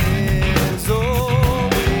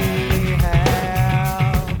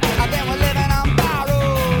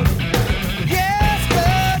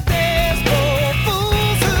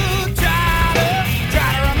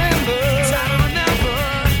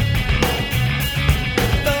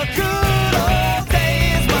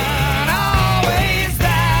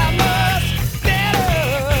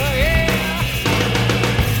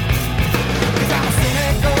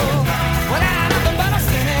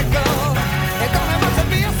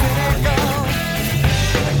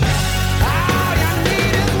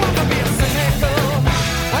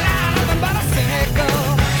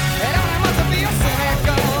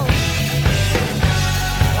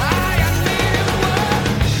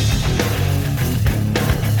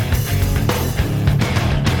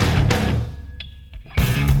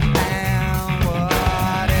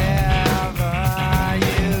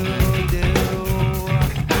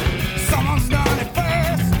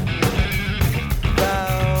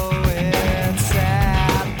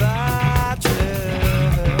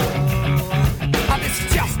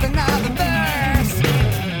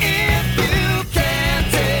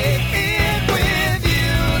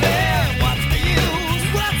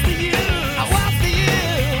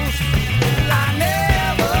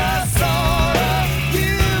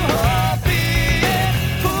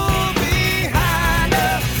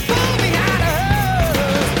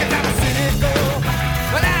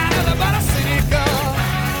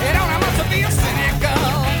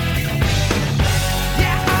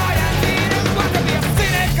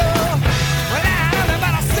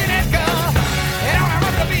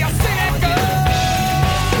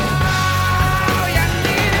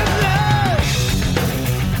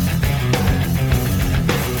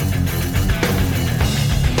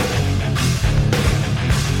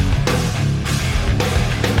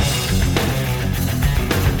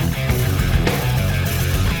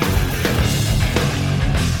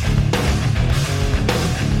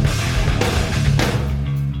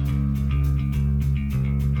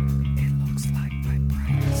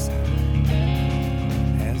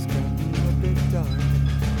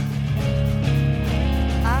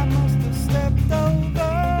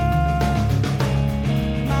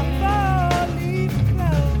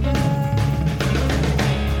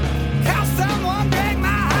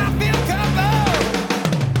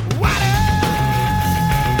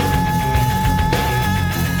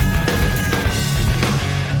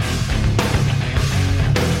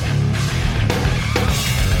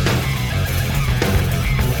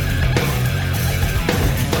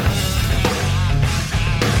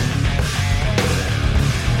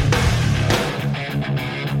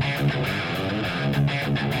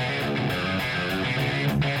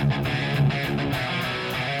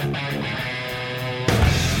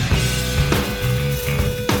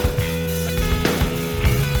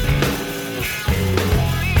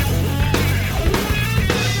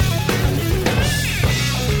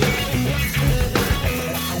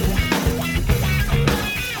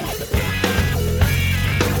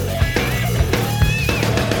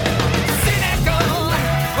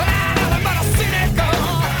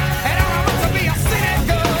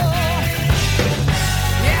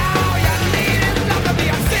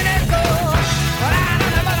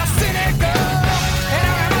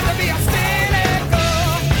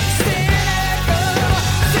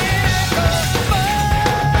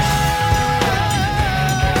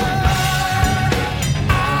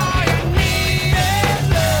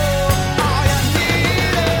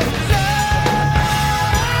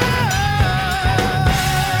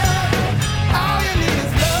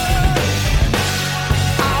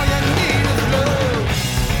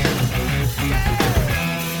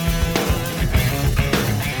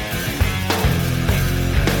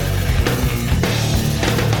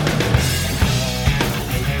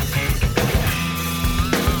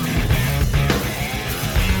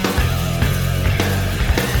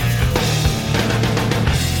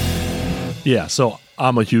Yeah, so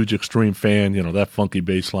I'm a huge Extreme fan. You know, that funky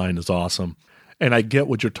bass line is awesome. And I get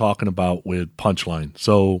what you're talking about with Punchline.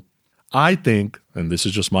 So I think, and this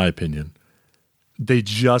is just my opinion, they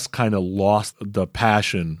just kind of lost the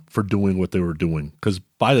passion for doing what they were doing. Because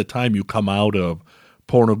by the time you come out of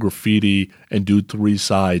Porno Graffiti and do Three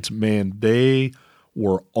Sides, man, they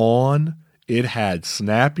were on. It had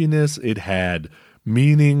snappiness. It had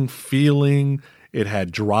meaning, feeling. It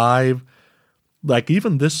had drive. Like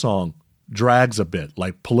even this song drags a bit.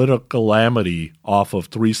 Like Political Calamity off of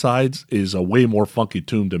Three Sides is a way more funky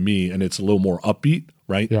tune to me, and it's a little more upbeat,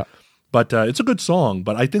 right? Yeah. But it's a good song,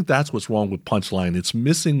 but I think that's what's wrong with Punchline. It's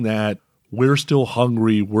missing that we're still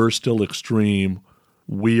hungry, we're still extreme,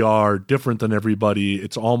 we are different than everybody.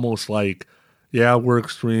 It's almost like, yeah, we're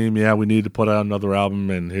extreme, yeah, we need to put out another album,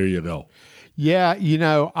 and here you go. Yeah, you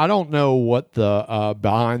know, I don't know what the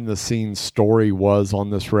behind-the-scenes story was on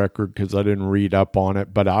this record because I didn't read up on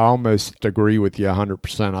it, but I almost agree with you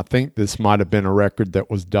 100%. I think this might have been a record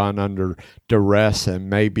that was done under duress and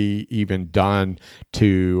maybe even done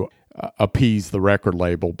to appease the record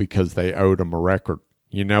label because they owed them a record.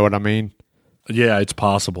 You know what I mean? Yeah, it's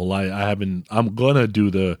possible. I haven't. I'm gonna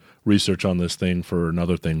do the research on this thing for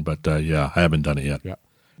another thing, but yeah, I haven't done it yet. Yeah,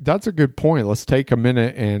 that's a good point. Let's take a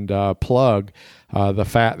minute and plug the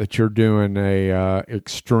fact that you're doing a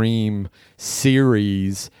extreme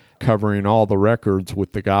series covering all the records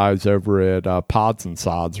with the guys over at Pods and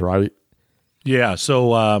Sods, right? Yeah.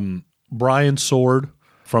 So Brian Sword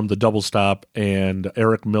from the Double Stop and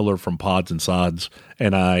Eric Miller from Pods and Sods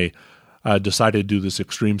and I decided to do this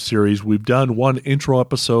extreme series. We've done one intro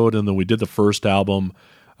episode, and then we did the first album.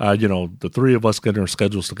 You know, the three of us getting our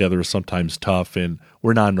schedules together is sometimes tough, and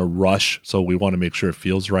we're not in a rush, so we want to make sure it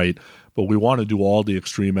feels right. But we want to do all the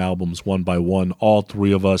extreme albums one by one. All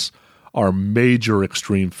three of us are major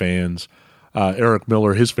extreme fans. Eric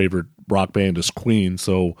Miller, his favorite rock band is Queen,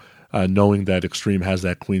 so knowing that extreme has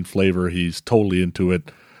that Queen flavor, he's totally into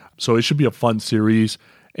it. So it should be a fun series.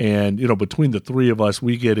 And, you know, between the three of us,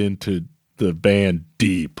 we get into the band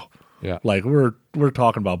deep. Yeah. Like we're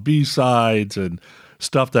talking about B-sides and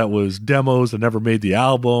stuff that was demos that never made the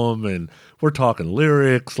album, and we're talking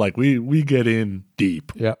lyrics. Like we get in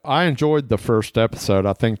deep. Yeah. I enjoyed the first episode.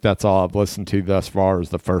 I think that's all I've listened to thus far is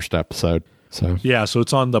the first episode. So yeah, so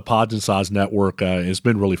it's on the Pods and Sods network. It's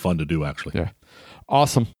been really fun to do, actually. Yeah.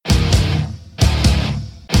 Awesome.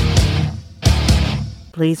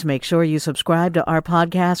 Please make sure you subscribe to our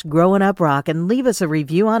podcast, Growing Up Rock, and leave us a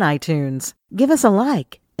review on iTunes. Give us a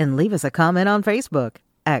like and leave us a comment on Facebook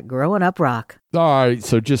at Growing Up Rock. All right.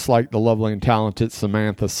 So just like the lovely and talented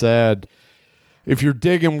Samantha said, if you're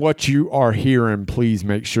digging what you are hearing, please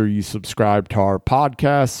make sure you subscribe to our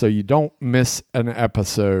podcast so you don't miss an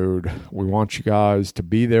episode. We want you guys to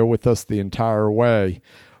be there with us the entire way.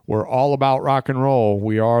 We're all about rock and roll.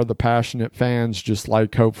 We are the passionate fans, just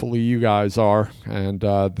like hopefully you guys are. And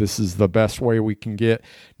this is the best way we can get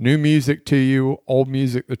new music to you, old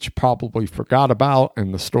music that you probably forgot about,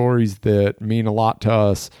 and the stories that mean a lot to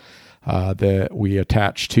us that we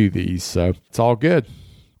attach to these. So it's all good.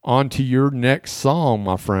 On to your next song,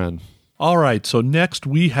 my friend. All right, so next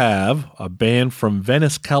we have a band from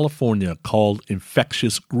Venice, California called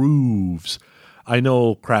Infectious Grooves. I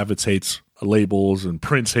know Kravitz hates labels and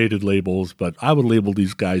Prince hated labels, but I would label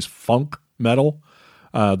these guys funk metal.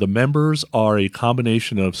 The members are a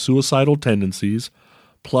combination of Suicidal Tendencies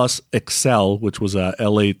plus Excel, which was a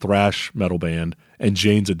LA thrash metal band, and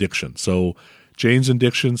Jane's Addiction. So Jane's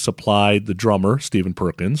Addiction supplied the drummer, Stephen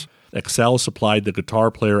Perkins. Excel supplied the guitar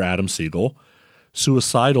player, Adam Siegel.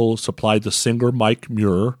 Suicidal supplied the singer, Mike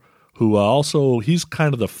Muir, who also, he's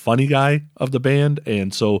kind of the funny guy of the band,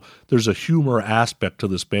 and so there's a humor aspect to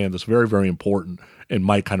this band that's very, very important, and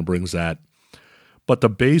Mike kind of brings that. But the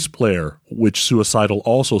bass player, which Suicidal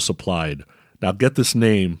also supplied, now get this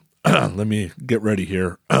name, let me get ready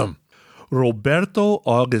here, Roberto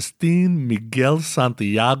Agustin Miguel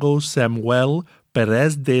Santiago Samuel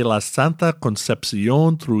Perez de la Santa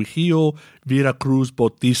Concepcion Trujillo Veracruz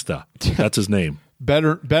Bautista. That's his name.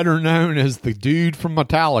 Better known as the dude from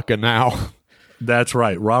Metallica now. That's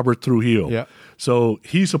right, Robert Trujillo. Yeah. So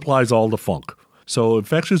he supplies all the funk. So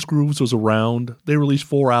Infectious Grooves was around. They released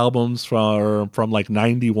 4 albums from like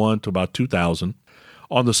 91 to about 2000.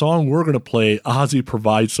 On the song we're going to play, Ozzy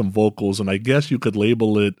provides some vocals, and I guess you could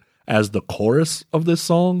label it as the chorus of this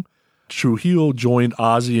song. Trujillo joined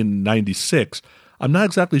Ozzy in 96. I'm not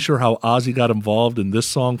exactly sure how Ozzy got involved in this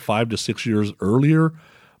song 5 to 6 years earlier,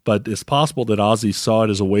 but it's possible that Ozzy saw it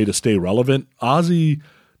as a way to stay relevant. Ozzy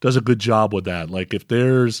does a good job with that. Like if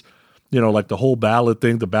there's, you know, like the whole ballad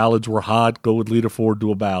thing, the ballads were hot, go with Lita Ford,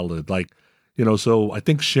 do a ballad. Like, you know, so I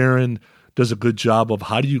think Sharon does a good job of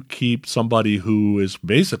how do you keep somebody who is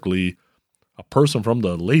basically a person from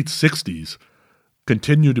the late 60s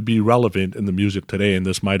continue to be relevant in the music today, and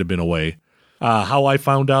this might have been a way. How I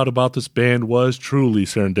found out about this band was truly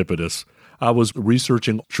serendipitous. I was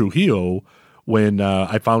researching Trujillo when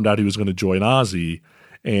I found out he was going to join Ozzy,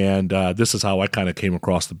 and this is how I kind of came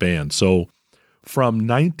across the band. So from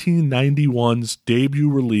 1991's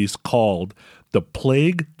debut release called The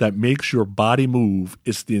Plague That Makes Your Body Move,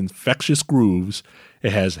 it's the infectious grooves.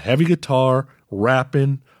 It has heavy guitar,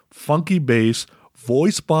 rapping, funky bass,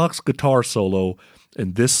 voice box guitar solo,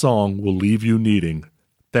 and this song will leave you needing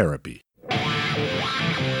therapy.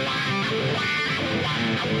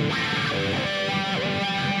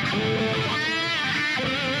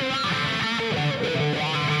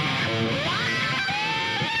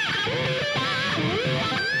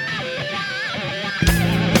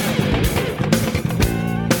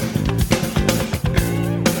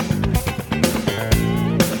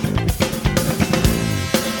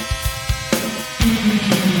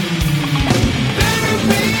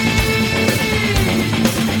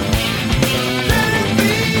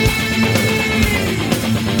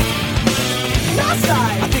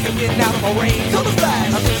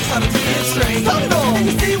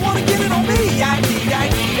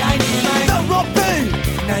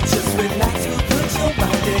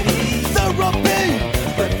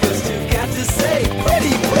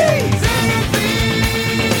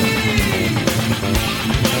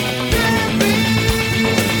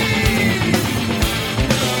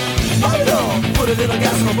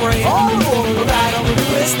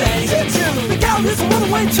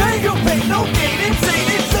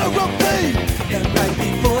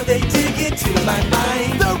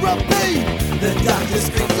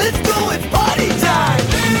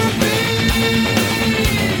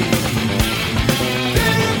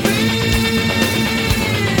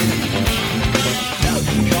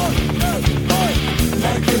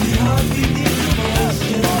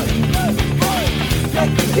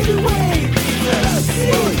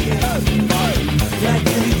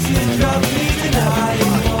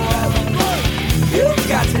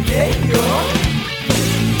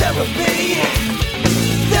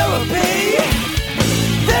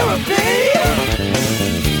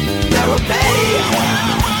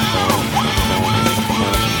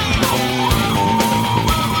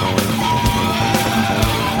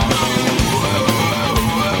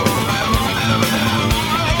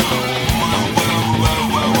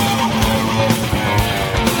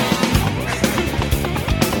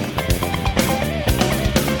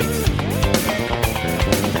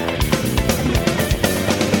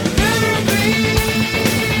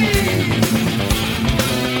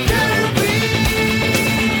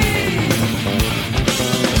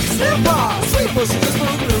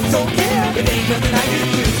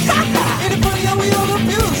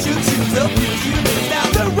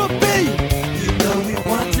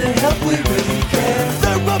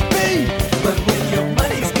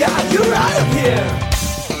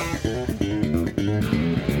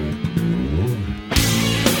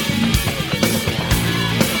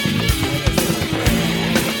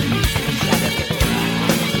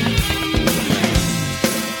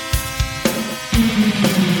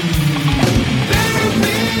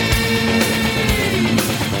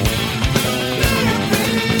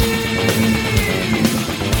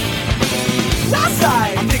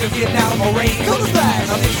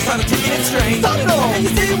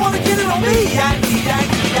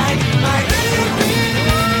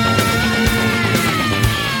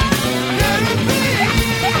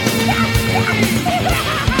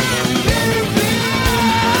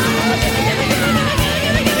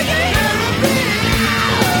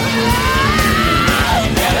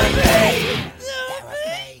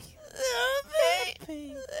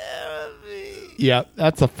 Yeah,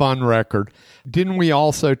 that's a fun record. Didn't we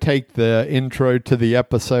also take the intro to the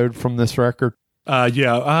episode from this record?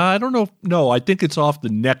 I don't know. No, I think it's off the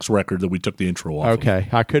next record that we took the intro off. Okay,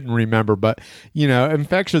 I couldn't remember, but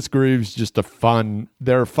Infectious Grooves just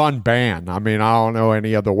they're a fun band. I mean, I don't know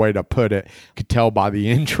any other way to put it. You could tell by the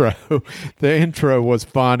intro. The intro was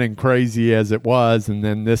fun and crazy as it was, and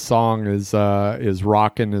then this song is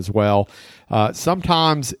rocking as well.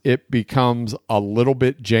 Sometimes it becomes a little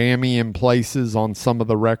bit jammy in places on some of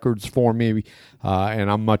the records for me,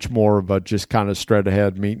 and I'm much more of a just kind of straight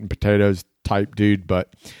ahead meat and potatoes type dude,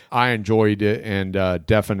 but I enjoyed it and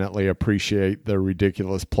definitely appreciate the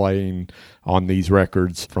ridiculous playing on these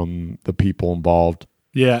records from the people involved.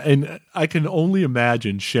 Yeah, and I can only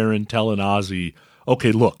imagine Sharon telling Ozzy,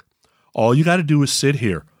 okay, look, all you got to do is sit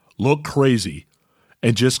here, look crazy,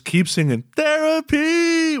 and just keep singing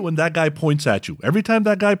therapy when that guy points at you. Every time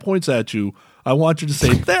that guy points at you, I want you to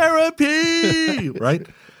say therapy, right?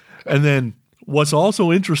 And then what's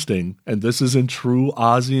also interesting, and this is in true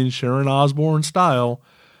Ozzy and Sharon Osbourne style,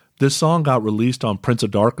 this song got released on Prince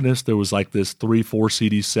of Darkness. There was like this 3-4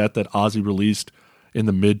 CD set that Ozzy released in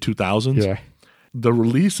the mid-2000s. Yeah. The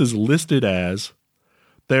release is listed as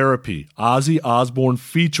Therapy, Ozzy Osbourne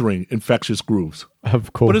featuring Infectious Grooves.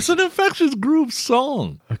 Of course. But it's an Infectious Grooves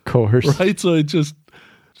song. Of course. Right? So it's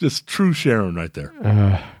just true Sharon right there.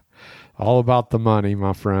 All about the money,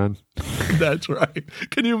 my friend. That's right.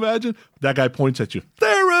 Can you imagine? That guy points at you.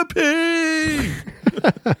 Therapy!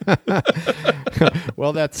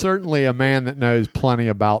 Well, that's certainly a man that knows plenty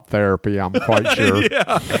about therapy, I'm quite sure.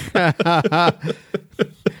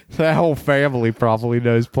 That whole family probably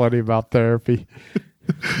knows plenty about therapy.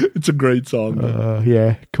 It's a great song.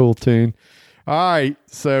 Yeah, cool tune. All right,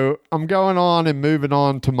 so I'm going on and moving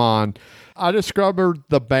on to mine. I discovered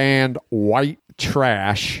the band White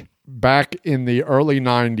Trash back in the early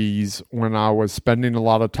 90s when I was spending a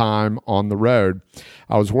lot of time on the road.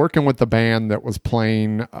 I was working with the band that was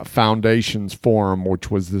playing Foundations Forum, which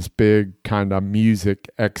was this big kind of music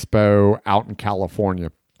expo out in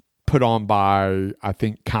California, put on by, I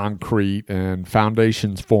think, Concrete. And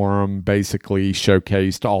Foundations Forum basically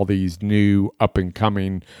showcased all these new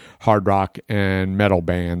up-and-coming hard rock and metal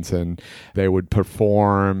bands, and they would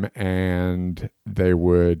perform and they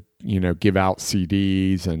would give out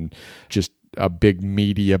CDs and just a big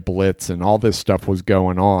media blitz, and all this stuff was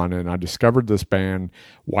going on. And I discovered this band,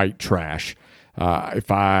 White Trash.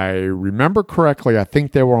 If I remember correctly, I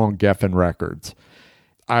think they were on Geffen Records.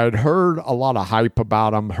 I had heard a lot of hype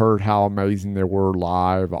about them, heard how amazing they were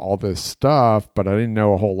live, all this stuff, but I didn't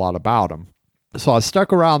know a whole lot about them. So I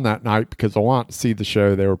stuck around that night because I wanted to see the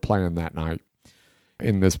show they were playing that night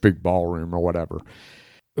in this big ballroom or whatever.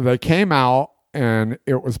 They came out, and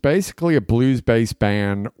it was basically a blues-based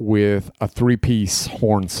band with a 3-piece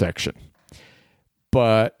horn section.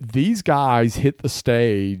 But these guys hit the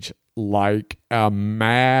stage like a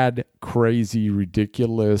mad, crazy,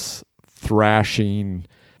 ridiculous, thrashing,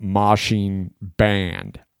 moshing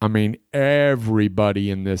band. I mean, everybody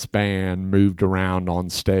in this band moved around on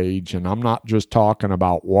stage, and I'm not just talking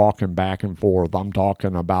about walking back and forth. I'm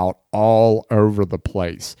talking about all over the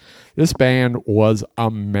place. This band was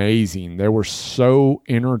amazing. They were so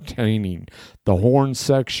entertaining. The horn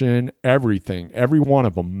section, everything, every one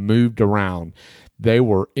of them moved around. They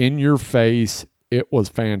were in your face. It was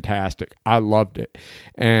fantastic. I loved it.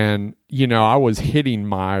 And, I was hitting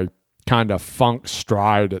my kind of funk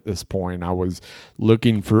stride at this point. I was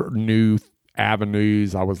looking for new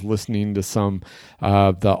avenues. I was listening to some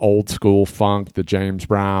of the old school funk, the James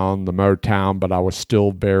Brown, the Motown, but I was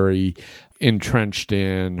still very entrenched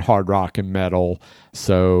in hard rock and metal.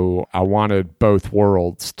 So I wanted both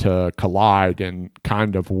worlds to collide, and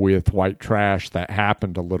kind of with White Trash that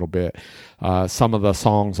happened a little bit. Some of the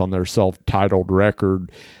songs on their self-titled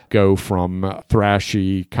record go from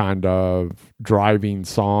thrashy kind of driving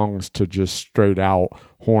songs to just straight out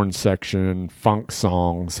horn section funk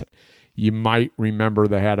songs. You might remember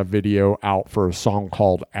they had a video out for a song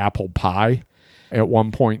called Apple Pie at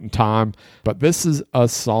one point in time, but this is a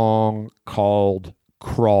song called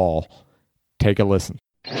Crawl. Take a listen.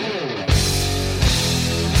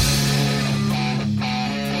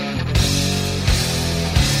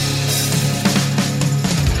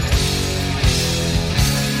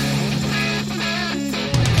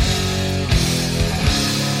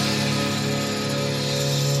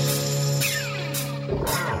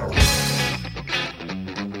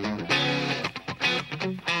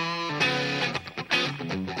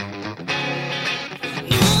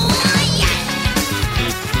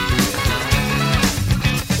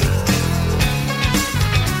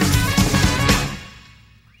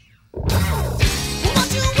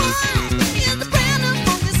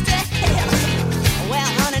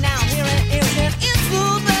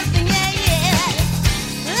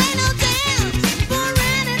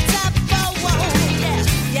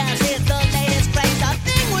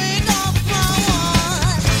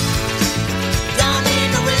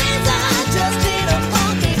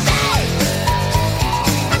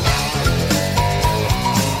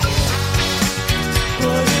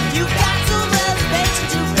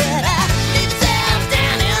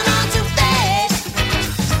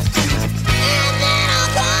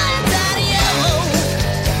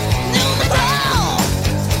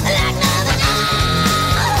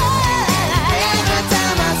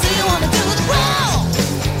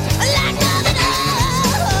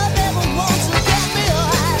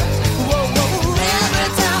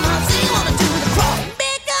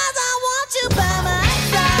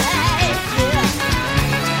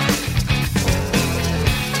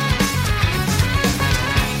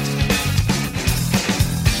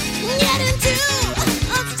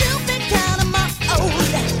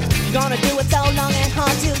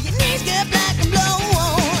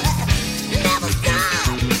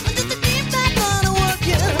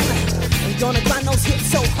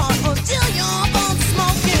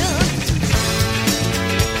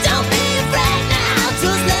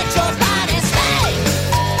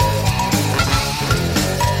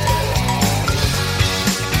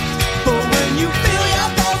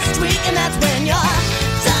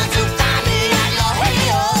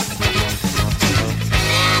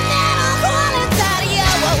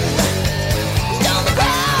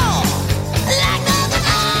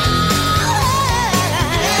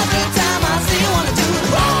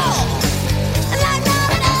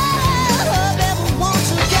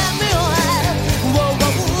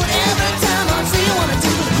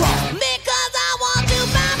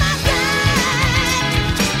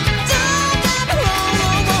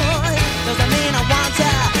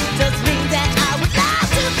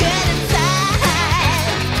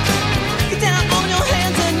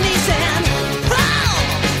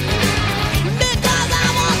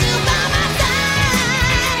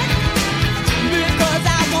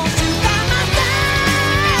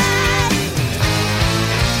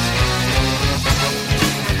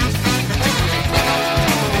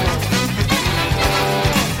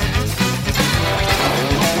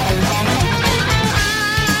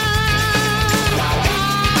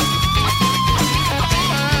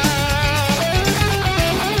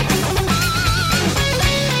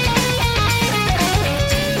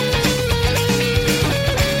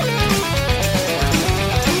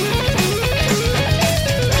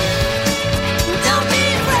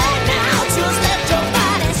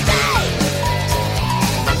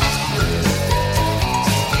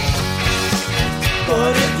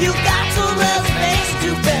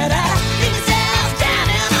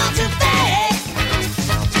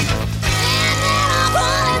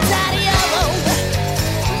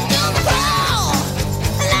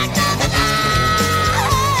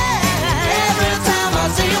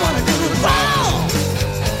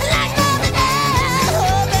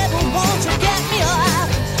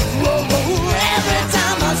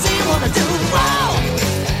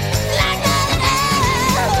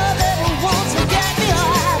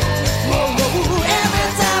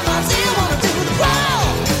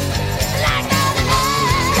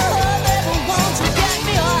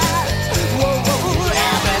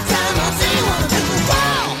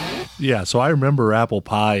 Yeah, so I remember Apple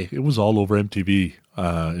Pie. It was all over MTV,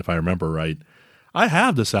 if I remember right. I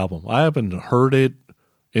have this album. I haven't heard it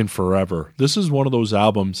in forever. This is one of those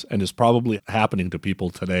albums, and it's probably happening to people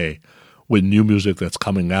today with new music that's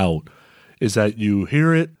coming out, is that you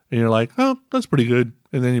hear it and you're like, oh, that's pretty good.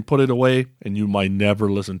 And then you put it away and you might never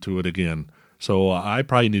listen to it again. So I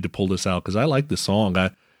probably need to pull this out because I like this song.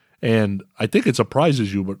 And I think it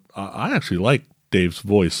surprises you, but I actually like Dave's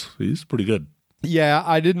voice. He's pretty good. Yeah,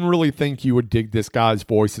 I didn't really think you would dig this guy's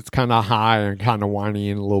voice. It's kind of high and kind of whiny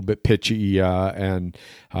and a little bit pitchy. And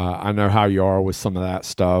I know how you are with some of that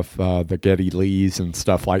stuff, the Geddy Lees and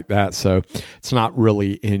stuff like that. So it's not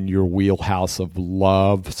really in your wheelhouse of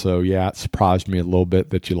love. So yeah, it surprised me a little bit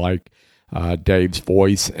that you like Dave's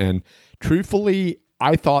voice. And truthfully,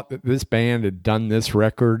 I thought that this band had done this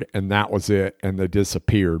record and that was it, and they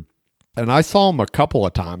disappeared. And I saw them a couple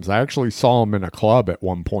of times. I actually saw them in a club at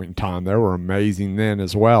one point in time. They were amazing then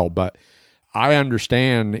as well. But I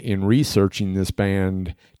understand in researching this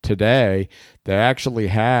band today, they actually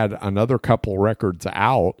had another couple records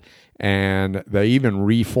out, and they even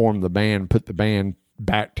reformed the band, put the band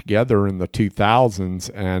back together in the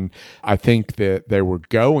 2000s. And I think that they were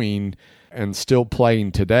going and still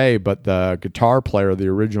playing today, but the guitar player, the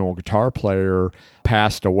original guitar player,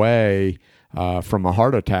 passed away from a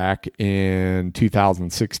heart attack in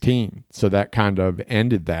 2016. So that kind of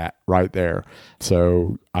ended that right there.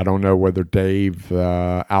 So I don't know whether Dave,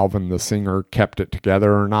 Alvin, the singer, kept it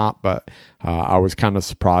together or not, but I was kind of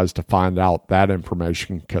surprised to find out that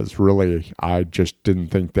information because really I just didn't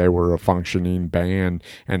think they were a functioning band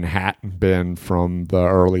and hadn't been from the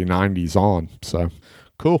early 90s on. So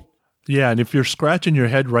cool. Yeah, and if you're scratching your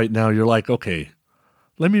head right now, you're like, okay,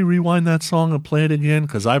 let me rewind that song and play it again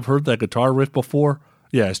because I've heard that guitar riff before.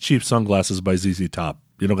 Yeah, it's Cheap Sunglasses by ZZ Top.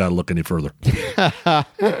 You don't got to look any further.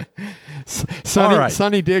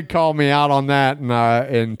 Sonny did call me out on that, and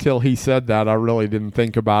until he said that, I really didn't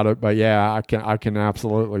think about it. But yeah, I can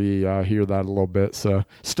absolutely hear that a little bit. So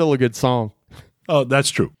still a good song. Oh, that's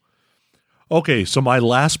true. Okay, so my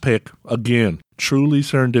last pick, again, truly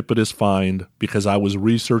serendipitous find because I was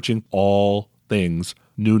researching all things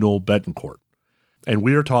Nuno Bettencourt. And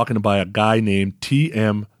we are talking about a guy named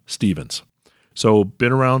T.M. Stevens. So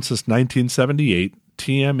been around since 1978.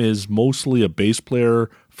 TM is mostly a bass player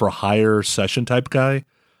for hire session type guy.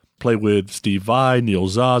 Played with Steve Vai, Neil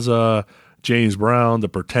Zaza, James Brown, The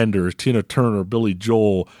Pretenders, Tina Turner, Billy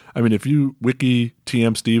Joel. I mean, if you wiki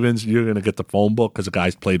T.M. Stevens, you're going to get the phone book because the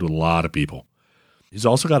guy's played with a lot of people. He's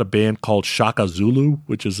also got a band called Shaka Zulu,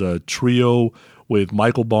 which is a trio with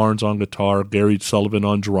Michael Barnes on guitar, Gary Sullivan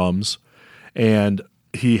on drums. And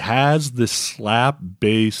he has this slap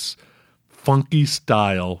bass funky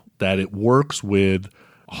style that it works with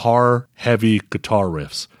hard, heavy guitar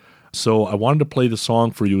riffs. So I wanted to play the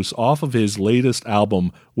song for you. It's off of his latest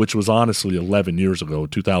album, which was honestly 11 years ago,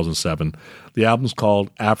 2007. The album's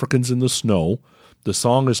called Africans in the Snow. The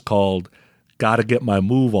song is called Gotta Get My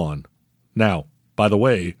Move On. Now, by the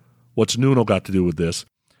way, what's Nuno got to do with this?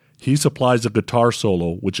 He supplies a guitar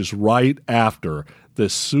solo, which is right after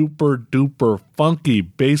this super duper funky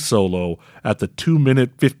bass solo at the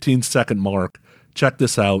 2-minute, 15-second mark. Check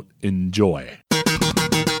this out. Enjoy.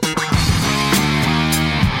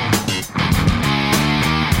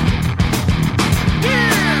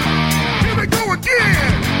 Yeah! Here we go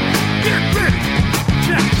again! Get ready!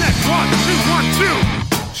 Check, 1, 2, 1,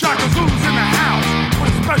 2. Shaka Zulu's in the house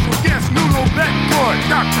with special guest Nuno Bettencourt,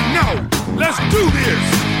 Dr. No. Let's do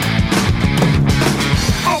this!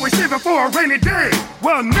 Always saving for a rainy day.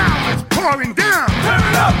 Well, now it's pouring down. Turn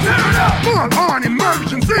it up, turn it up. Full on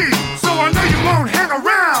emergency. So I know you won't hang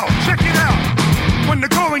around. Check it out. When the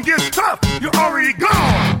going gets tough, you're already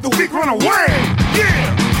gone. The weak run away.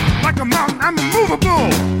 Yeah. Like a mountain, I'm immovable.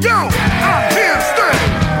 Yo, I'm here to stay.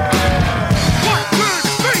 What good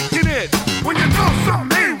is faking it when you know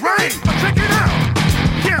something ain't right? Check it out.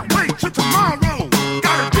 Can't wait till tomorrow.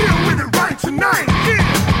 Gotta deal with it right tonight. Yeah.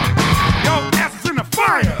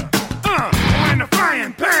 Fire, or in the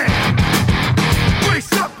frying pan.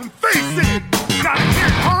 Brace up and face it. Gotta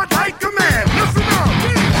hit hard like a man. Listen up.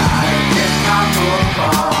 Gotta get my move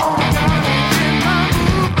on.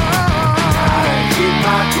 Gotta keep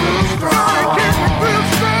my groove strong. Gotta keep my groove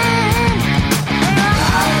strong.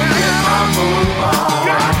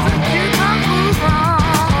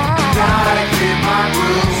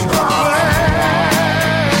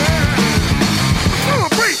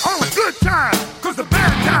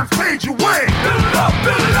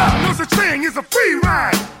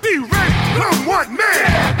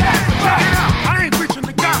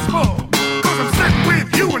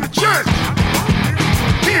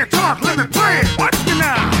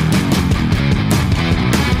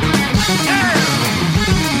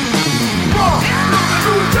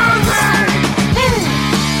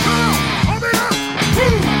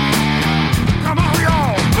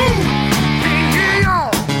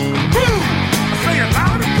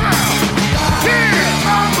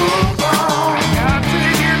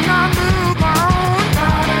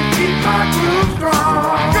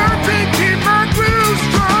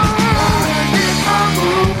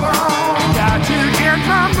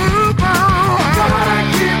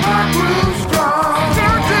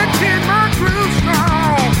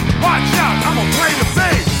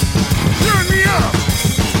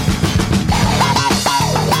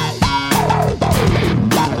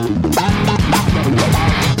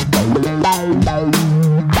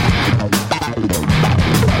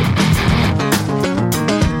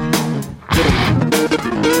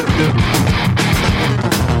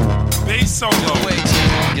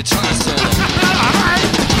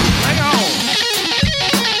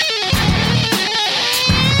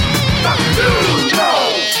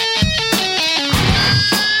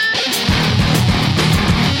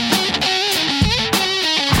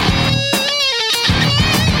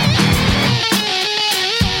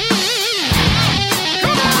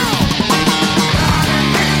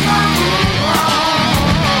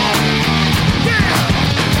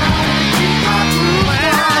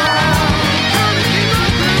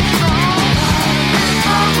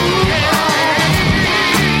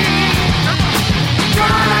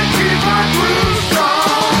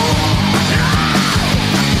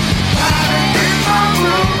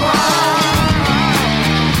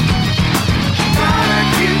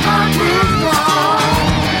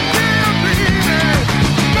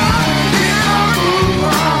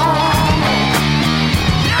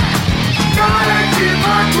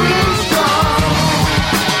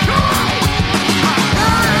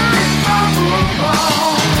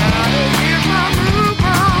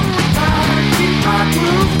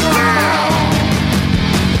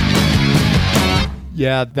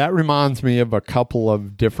 Yeah, that reminds me of a couple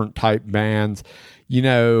of different type bands. You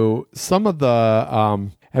know, some of the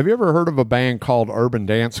have you ever heard of a band called Urban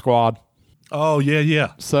Dance Squad? Oh,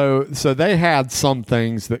 yeah. So they had some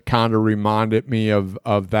things that kind of reminded me of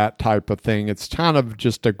that type of thing. It's kind of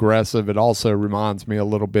just aggressive. It also reminds me a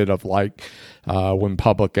little bit of like when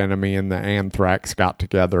Public Enemy and the Anthrax got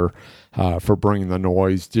together for Bring the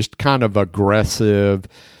Noise. Just kind of aggressive,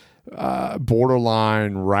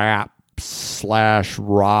 borderline rap /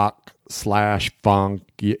 rock / funk.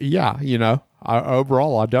 Yeah, you know,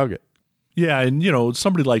 overall I dug it. Yeah, and you know,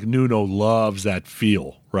 somebody like Nuno loves that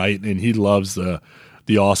feel, right? And he loves the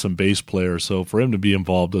awesome bass player. So for him to be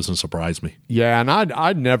involved doesn't surprise me. Yeah, and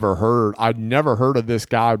I'd never heard of this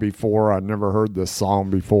guy before. I'd never heard this song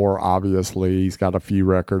before. Obviously, he's got a few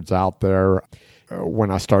records out there. When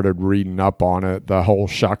I started reading up on it, the whole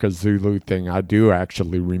Shaka Zulu thing, I do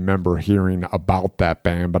actually remember hearing about that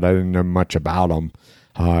band, but I didn't know much about them.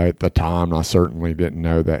 At the time, I certainly didn't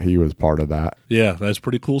know that he was part of that. Yeah, that's a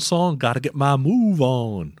pretty cool song. Gotta get my move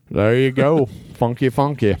on. There you go. Funky.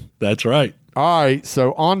 That's right. All right,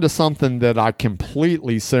 so on to something that I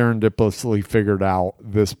completely serendipitously figured out,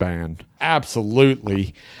 this band.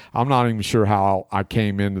 Absolutely. I'm not even sure how I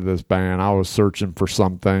came into this band. I was searching for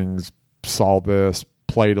some things, saw this,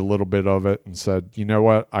 played a little bit of it, and said, you know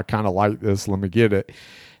what, I kind of like this, let me get it.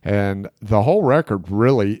 And the whole record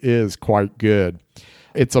really is quite good.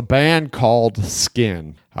 It's a band called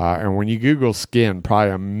Skin. And when you Google Skin,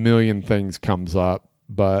 probably a million things comes up.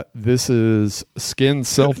 But this is Skin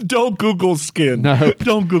self... Don't Google Skin. No.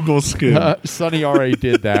 Don't Google Skin. Sonny already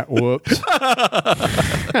did that. Whoops.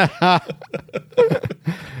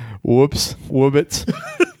 Whoops.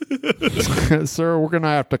 Whoobits. Sir, we're going to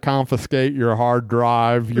have to confiscate your hard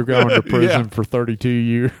drive. You're going to prison for 32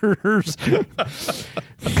 years.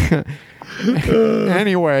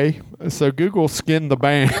 Anyway, so Google Skin the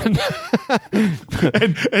band.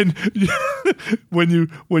 and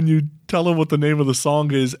when you tell them what the name of the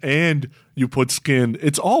song is and you put Skin,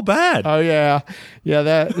 it's all bad. Oh yeah.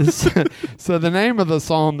 That is, so the name of the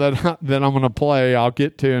song that I'm going to play, I'll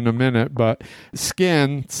get to in a minute, but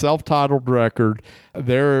Skin, self-titled record.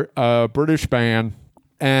 They're a British band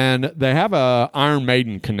and they have a Iron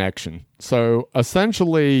Maiden connection. So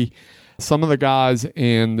essentially, some of the guys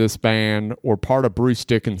in this band were part of Bruce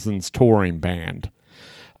Dickinson's touring band.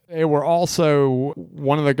 They were also,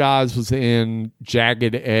 one of the guys was in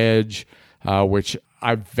Jagged Edge, which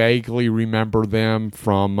I vaguely remember them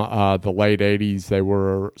from the late 80s. They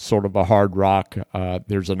were sort of a hard rock.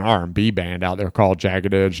 There's an R&B band out there called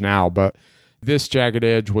Jagged Edge now, but this Jagged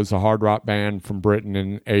Edge was a hard rock band from Britain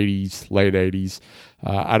in the 80s, late 80s.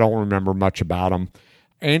 I don't remember much about them.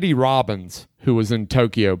 Andy Robbins, who was in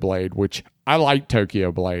Tokyo Blade, which I like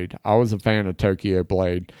Tokyo Blade. I was a fan of Tokyo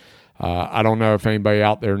Blade. I don't know if anybody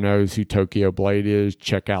out there knows who Tokyo Blade is.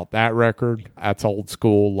 Check out that record. That's old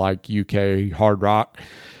school, like UK hard rock.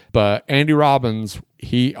 But Andy Robbins,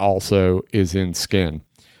 he also is in Skin.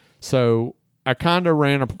 So I kind of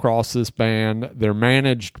ran across this band. They're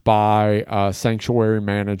managed by Sanctuary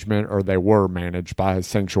Management, or they were managed by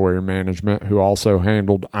Sanctuary Management, who also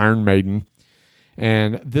handled Iron Maiden.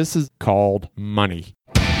 And this is called Money.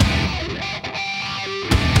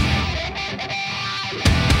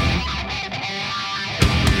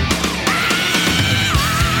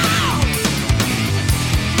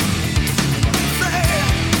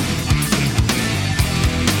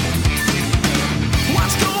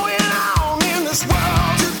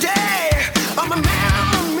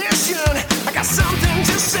 Something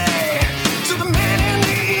to say to the man in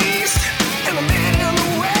the east and the man in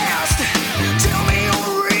the west. Tell me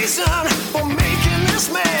your reason for making this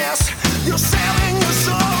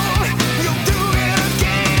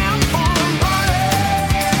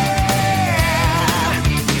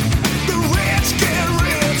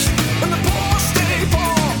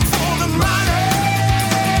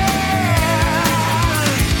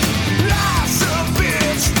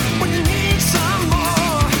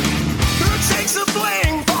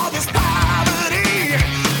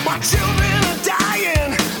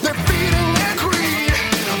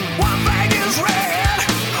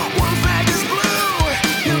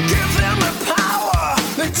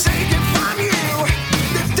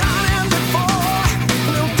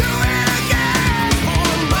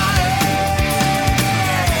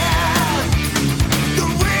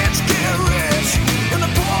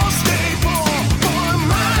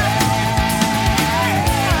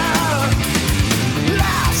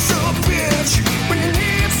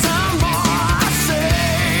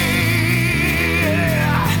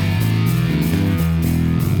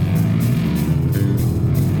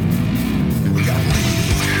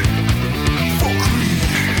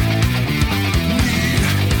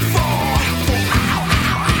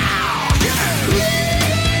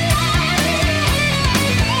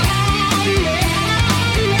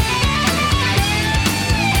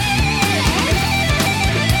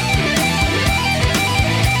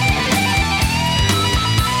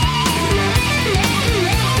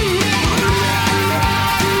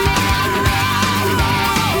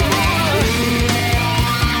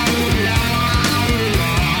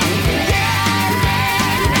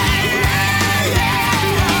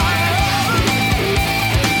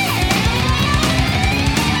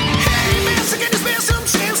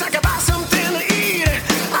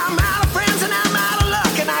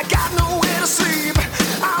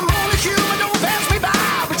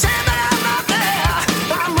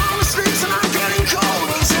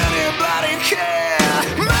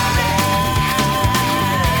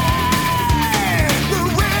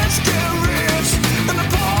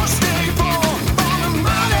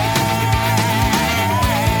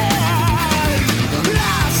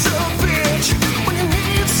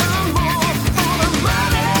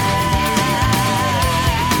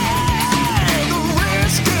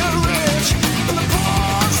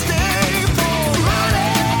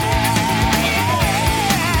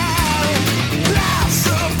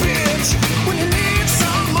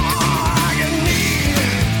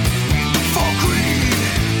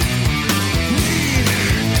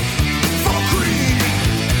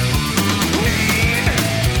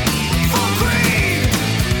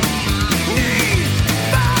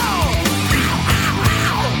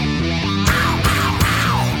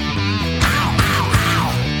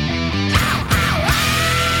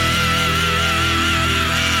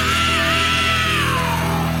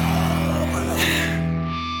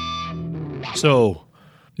So,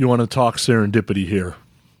 you want to talk serendipity here.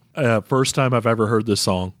 First time I've ever heard this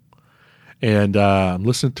song. And I'm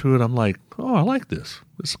listening to it. I'm like, oh, I like this.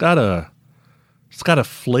 It's got a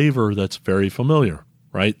flavor that's very familiar,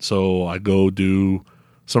 right? So I go do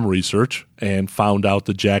some research and found out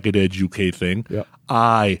the Jagged Edge UK thing. Yep.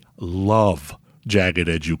 I love Jagged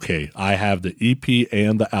Edge UK. I have the EP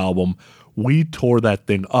and the album. We tore that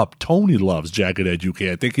thing up. Tony loves Jagged Edge UK.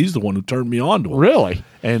 I think he's the one who turned me on to it. Really?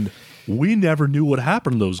 And we never knew what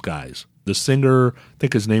happened to those guys. The singer, I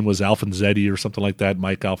think his name was Alfonzetti or something like that,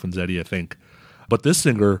 Mike Alfonzetti, I think. But this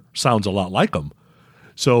singer sounds a lot like him.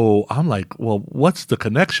 So I'm like, well, what's the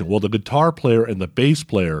connection? Well, the guitar player and the bass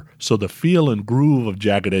player, so the feel and groove of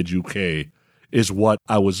Jagged Edge UK is what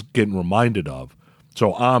I was getting reminded of.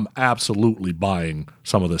 So I'm absolutely buying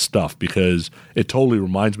some of this stuff because it totally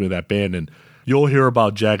reminds me of that band. And you'll hear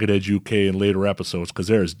about Jagged Edge UK in later episodes because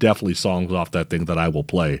there is definitely songs off that thing that I will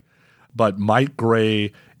play. But Mike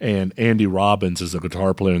Gray and Andy Robbins is the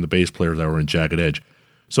guitar player and the bass player that were in Jagged Edge.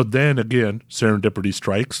 So then again, serendipity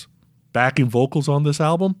strikes. Backing vocals on this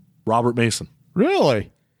album, Robert Mason.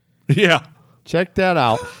 Really? Yeah. Check that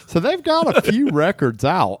out. So they've got a few records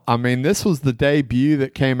out. I mean, this was the debut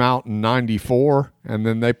that came out in 94, and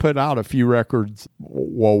then they put out a few records.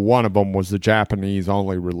 Well, one of them was the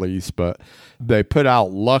Japanese-only release, but they put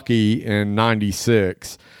out Lucky in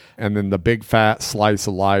 96, and then the Big Fat Slice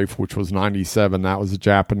of Life, which was 97. That was a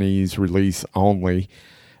Japanese release only.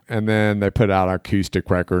 And then they put out an acoustic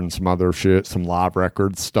record and some other shit, some live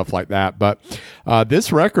records, stuff like that. But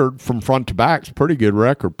this record from front to back is a pretty good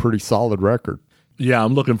record, pretty solid record. Yeah,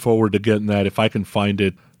 I'm looking forward to getting that. If I can find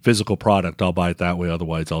it, physical product, I'll buy it that way.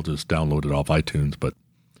 Otherwise, I'll just download it off iTunes. But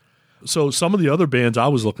so some of the other bands I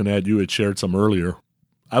was looking at, you had shared some earlier.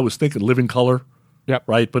 I was thinking Living Colour, Yep.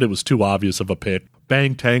 right? But it was too obvious of a pick.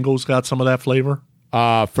 Bang Tango's got some of that flavor.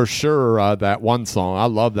 For sure, that one song. I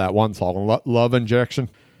love that one song, Love Injection.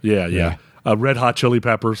 Yeah. Red Hot Chili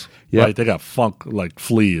Peppers, Yep. right? They got funk like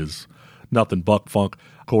Flea is nothing but funk.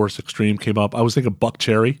 Chorus Extreme came up. I was thinking Buck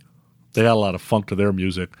Cherry. They had a lot of funk to their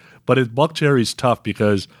music. But Buck Cherry's tough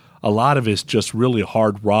because a lot of it's just really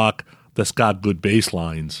hard rock that's got good bass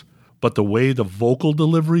lines. But the way the vocal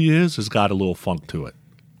delivery has got a little funk to it,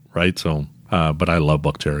 right? So, but I love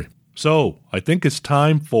Buck Cherry. So I think it's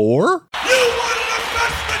time for... You wanted the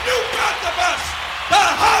best, and you got the best. The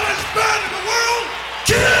hottest band in the world,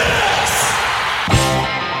 Kiss!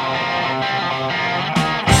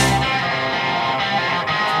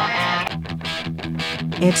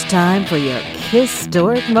 It's time for your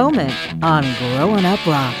historic moment on Growing Up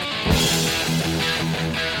Rock.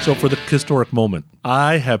 So for the historic moment,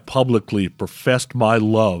 I have publicly professed my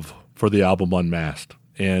love for the album Unmasked.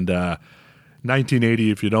 And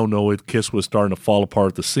 1980, if you don't know it, Kiss was starting to fall apart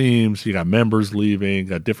at the seams. You got members leaving,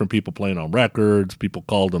 got different people playing on records. People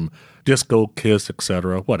called them Disco Kiss,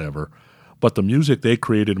 etc., whatever. But the music they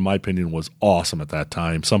created, in my opinion, was awesome at that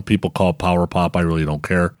time. Some people call it power pop. I really don't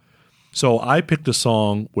care. So I picked a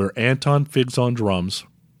song where Anton Fig's on drums,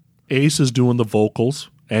 Ace is doing the vocals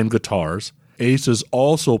and guitars. Ace is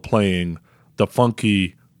also playing the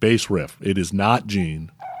funky bass riff. It is not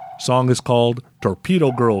Gene. Song is called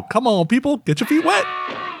Torpedo Girl. Come on, people, get your feet wet.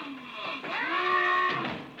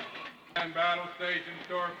 Man battle station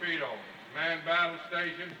torpedo. Man battle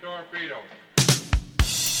station torpedo.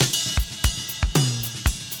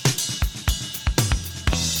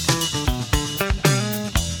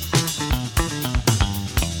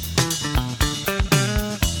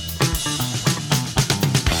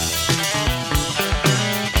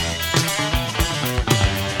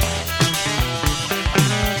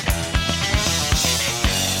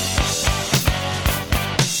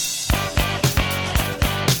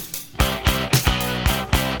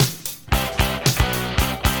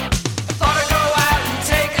 Thought I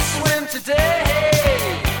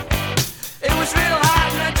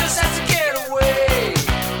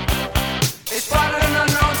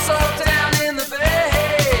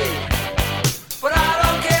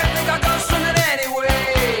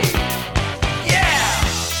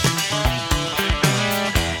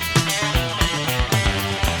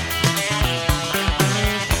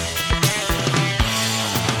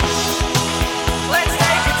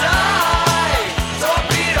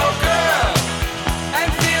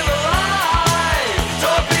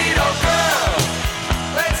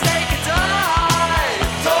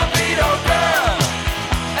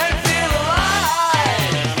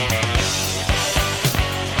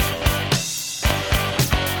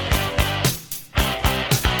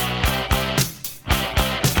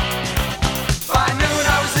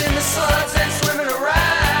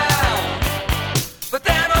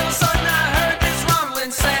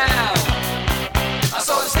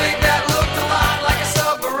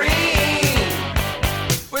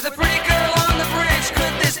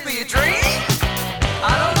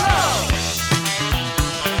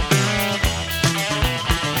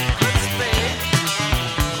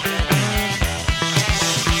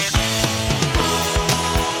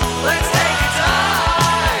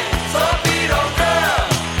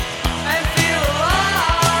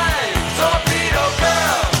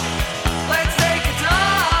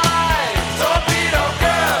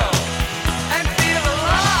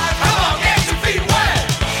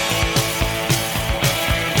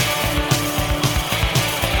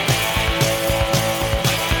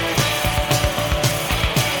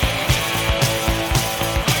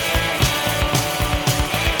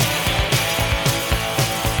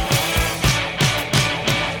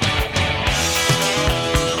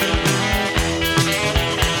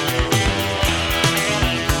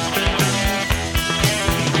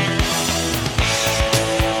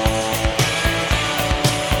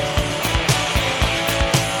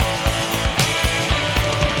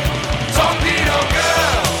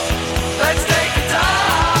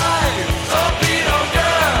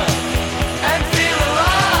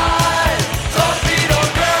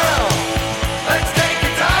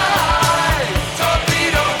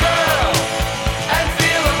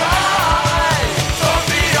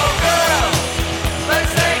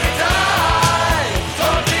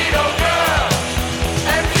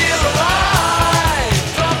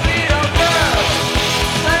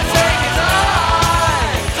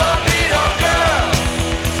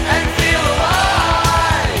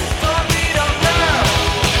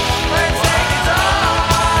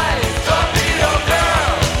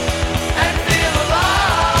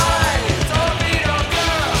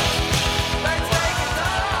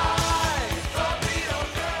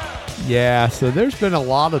Yeah, so there's been a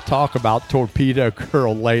lot of talk about Torpedo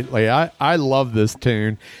Girl lately. I love this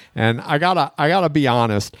tune, and I gotta be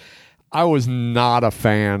honest. I was not a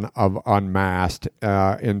fan of Unmasked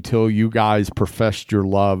until you guys professed your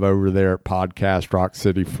love over there at Podcast Rock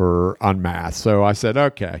City for Unmasked. So I said,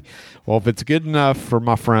 okay, well, if it's good enough for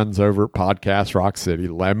my friends over at Podcast Rock City,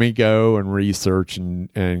 let me go and research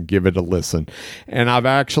and give it a listen. And I've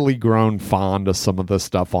actually grown fond of some of the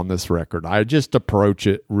stuff on this record. I just approach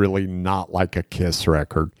it really not like a Kiss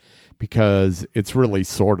record, because it's really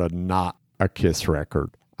sort of not a Kiss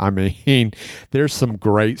record. I mean, there's some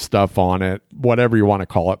great stuff on it, whatever you want to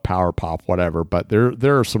call it, power pop, whatever. But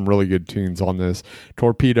there are some really good tunes on this.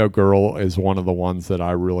 Torpedo Girl is one of the ones that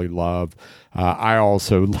I really love. I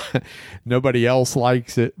also, nobody else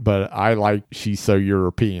likes it, but I like She's So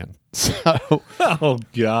European. So, Oh,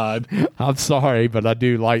 God. I'm sorry, but I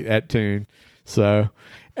do like that tune. So,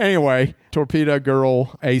 anyway, Torpedo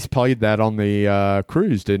Girl, Ace played that on the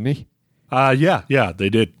cruise, didn't he? Yeah, they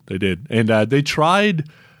did. And they tried,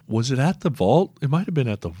 was it at the Vault? It might have been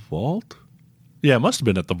at the Vault. Yeah, it must have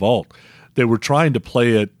been at the Vault. They were trying to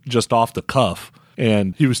play it just off the cuff,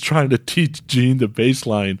 and he was trying to teach Gene the bass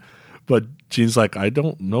line, but Gene's like, I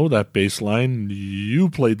don't know that bass line. You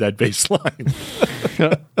played that bass line.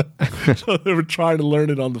 So they were trying to learn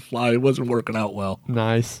it on the fly. It wasn't working out well.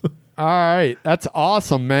 Nice. All right. That's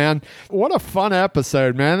awesome, man. What a fun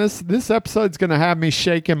episode, man. This episode's going to have me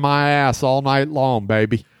shaking my ass all night long,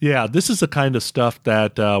 baby. Yeah, this is the kind of stuff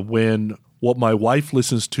that when what my wife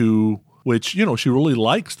listens to, which, you know, she really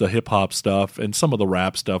likes the hip-hop stuff and some of the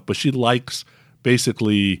rap stuff, but she likes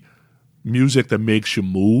basically music that makes you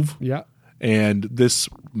move. Yeah. And this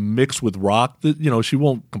mixed with rock, you know, she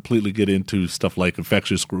won't completely get into stuff like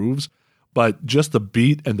Infectious Grooves, but just the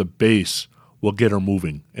beat and the bass will get her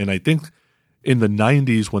moving. And I think in the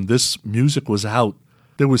 90s when this music was out,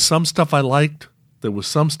 there was some stuff I liked, there was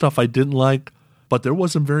some stuff I didn't like, but there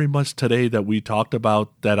wasn't very much today that we talked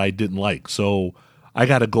about that I didn't like. So I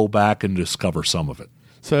got to go back and discover some of it.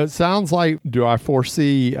 So it sounds like, do I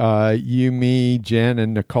foresee you, me, Jen,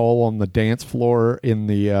 and Nicole on the dance floor in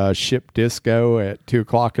the ship disco at 2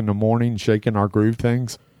 o'clock in the morning shaking our groove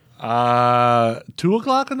things? 2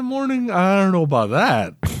 o'clock in the morning? I don't know about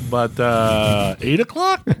that. But 8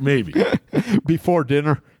 o'clock? Maybe. Before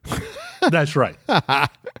dinner? That's right.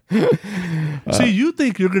 See, you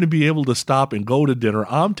think you're going to be able to stop and go to dinner.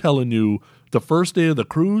 I'm telling you, the first day of the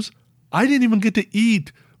cruise, I didn't even get to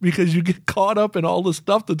eat because you get caught up in all the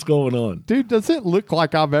stuff that's going on. Dude, does it look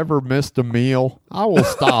like I've ever missed a meal? I will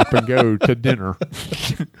stop and go to dinner.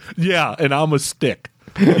 Yeah, and I'm a stick.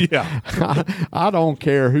 Yeah. I don't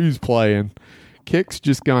care who's playing. Kick's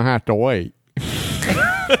just going to have to wait.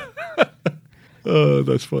 Oh,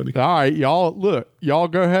 that's funny. All right, y'all, look. Y'all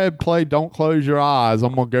go ahead and play Don't Close Your Eyes.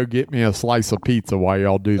 I'm going to go get me a slice of pizza while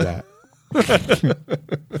y'all do that.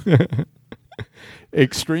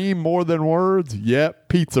 Extreme more than words? Yep,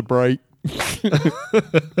 pizza break.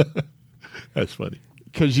 That's funny.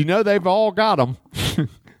 Because you know they've all got them.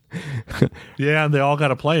 Yeah, and they all got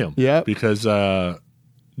to play them. Yeah. Because,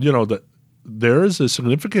 you know, there is a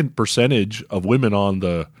significant percentage of women on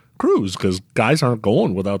the cruise because guys aren't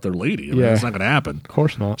going without their lady. I mean, it's not going to happen. Of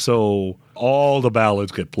course not. So all the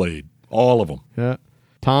ballads get played. All of them. Yeah.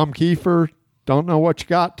 Tom Kiefer, don't know what you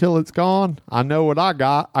got till it's gone. I know what I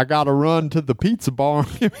got. I got to run to the pizza bar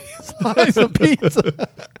and give me a slice of pizza.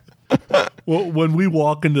 Well, when we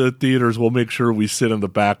walk into the theaters, we'll make sure we sit in the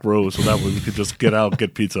back row so that way we can just get out and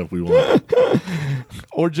get pizza if we want.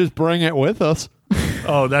 Or just bring it with us.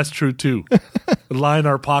 Oh, that's true, too. Line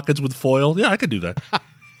our pockets with foil. Yeah, I could do that.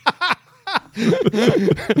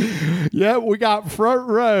 Yeah, we got front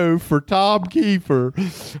row for Tom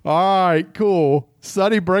Kiefer. All right, cool.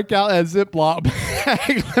 Sonny, break out that Ziploc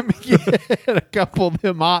bag. Let me get a couple of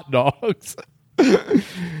them hot dogs.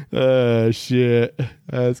 Shit.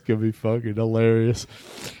 That's going to be fucking hilarious.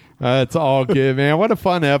 That's all good, man. What a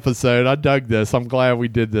fun episode. I dug this. I'm glad we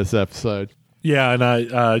did this episode. Yeah, and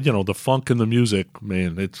I, you know, the funk and the music,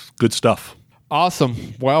 man, it's good stuff.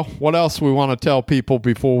 Awesome. Well, what else we want to tell people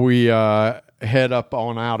before we head up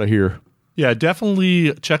on out of here? Yeah,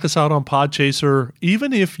 definitely check us out on Podchaser.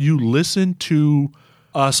 Even if you listen to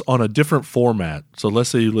us on a different format, so let's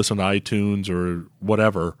say you listen to iTunes or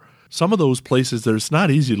whatever, some of those places, it's not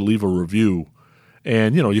easy to leave a review.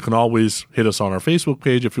 And, you know, you can always hit us on our Facebook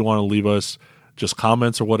page if you want to leave us just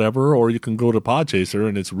comments or whatever, or you can go to Podchaser,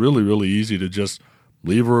 and it's really, really easy to just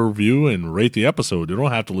leave a review and rate the episode. You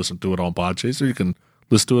don't have to listen to it on Podchaser. You can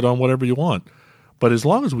listen to it on whatever you want. But as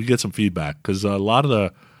long as we get some feedback, because a lot of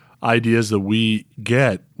the ideas that we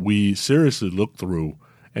get, we seriously look through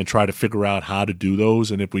and try to figure out how to do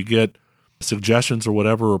those. And if we get suggestions or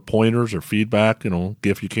whatever, or pointers or feedback,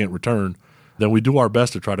 gift you can't return, then we do our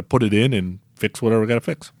best to try to put it in and fix whatever we got to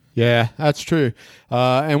fix. Yeah, that's true.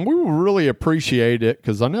 And we will really appreciate it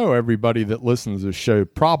because I know everybody that listens to the show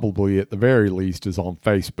probably at the very least is on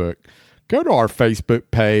Facebook. Go to our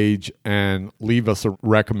Facebook page and leave us a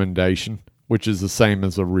recommendation, which is the same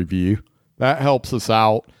as a review. That helps us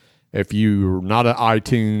out. If you're not an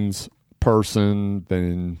iTunes person,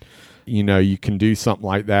 then, you can do something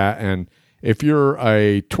like that. And if you're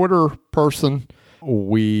a Twitter person,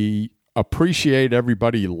 we appreciate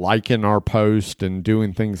everybody liking our post and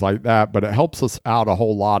doing things like that, but it helps us out a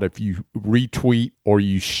whole lot if you retweet or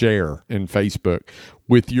you share in Facebook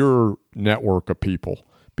with your network of people,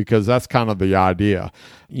 because that's kind of the idea.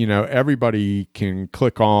 Everybody can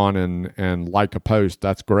click on and like a post.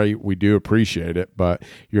 That's great. We do appreciate it, but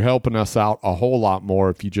you're helping us out a whole lot more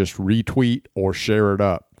if you just retweet or share it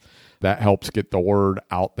up. That helps get the word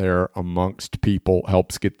out there amongst people,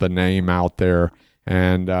 helps get the name out there.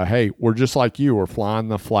 And, hey, we're just like you. We're flying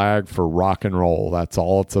the flag for rock and roll. That's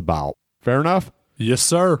all it's about. Fair enough? Yes,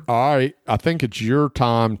 sir. All right. I think it's your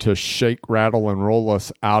time to shake, rattle, and roll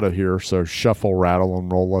us out of here. So shuffle, rattle,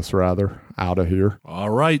 and roll us, rather, out of here.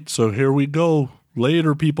 All right. So here we go.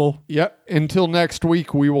 Later, people. Yep. Until next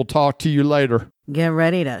week, we will talk to you later. Get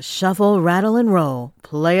ready to shuffle, rattle, and roll.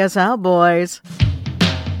 Play us out, boys.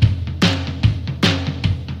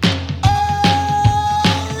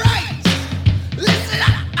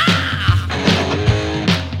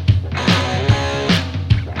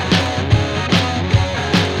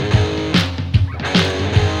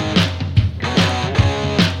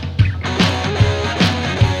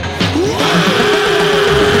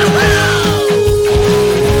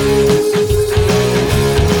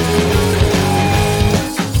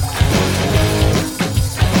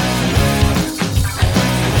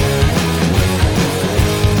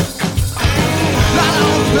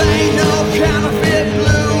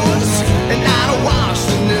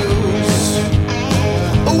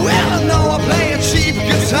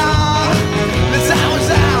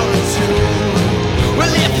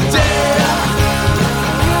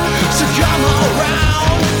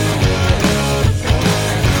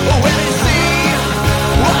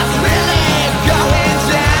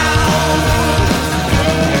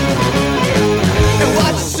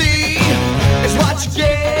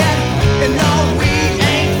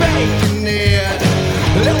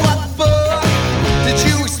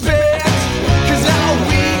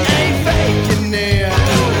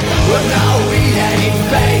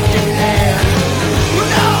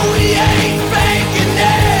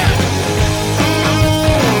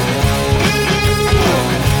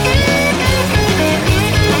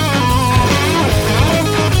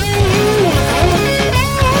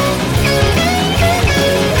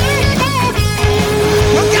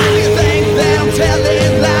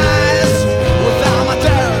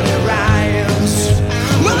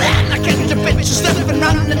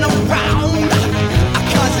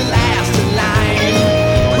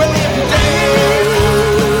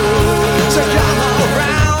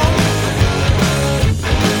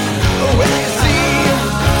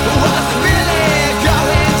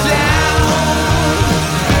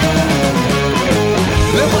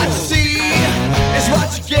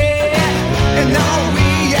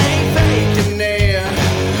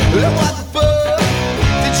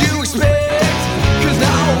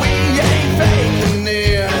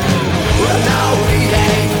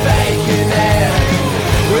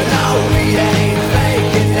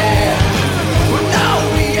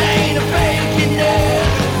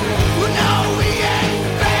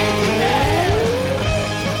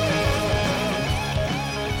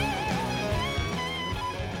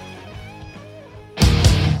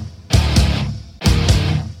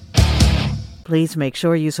 Please make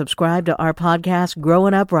sure you subscribe to our podcast,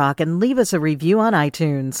 Growing Up Rock, and leave us a review on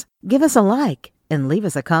iTunes. Give us a like and leave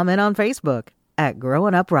us a comment on Facebook at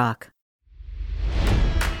Growing Up Rock.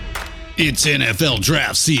 It's NFL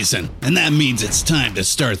draft season, and that means it's time to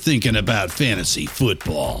start thinking about fantasy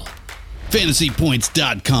football.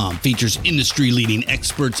 FantasyPoints.com features industry-leading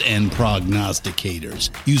experts and prognosticators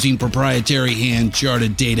using proprietary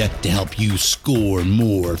hand-charted data to help you score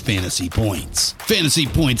more fantasy points.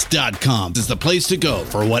 FantasyPoints.com is the place to go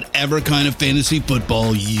for whatever kind of fantasy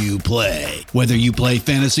football you play. Whether you play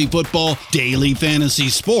fantasy football, daily fantasy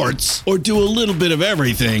sports, or do a little bit of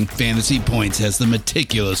everything, Fantasy Points has the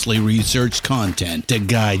meticulously researched content to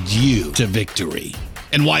guide you to victory.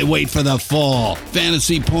 And why wait for the fall?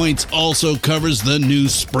 Fantasy Points also covers the new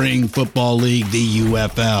spring football league, the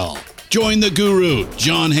UFL. Join the guru,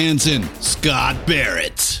 John Hansen, Scott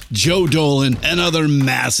Barrett. Joe Dolan, and other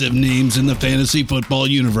massive names in the fantasy football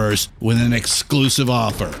universe with an exclusive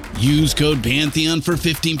offer. Use code Pantheon for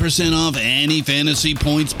 15% off any Fantasy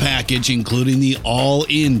Points package, including the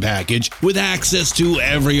all-in package with access to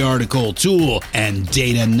every article, tool, and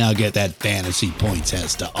data nugget that Fantasy Points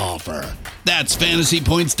has to offer. That's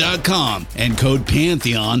fantasypoints.com and code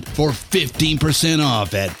Pantheon for 15%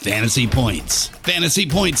 off at Fantasy Points.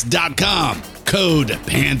 Fantasypoints.com, code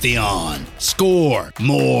Pantheon. Score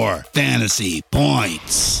more fantasy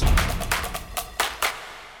points.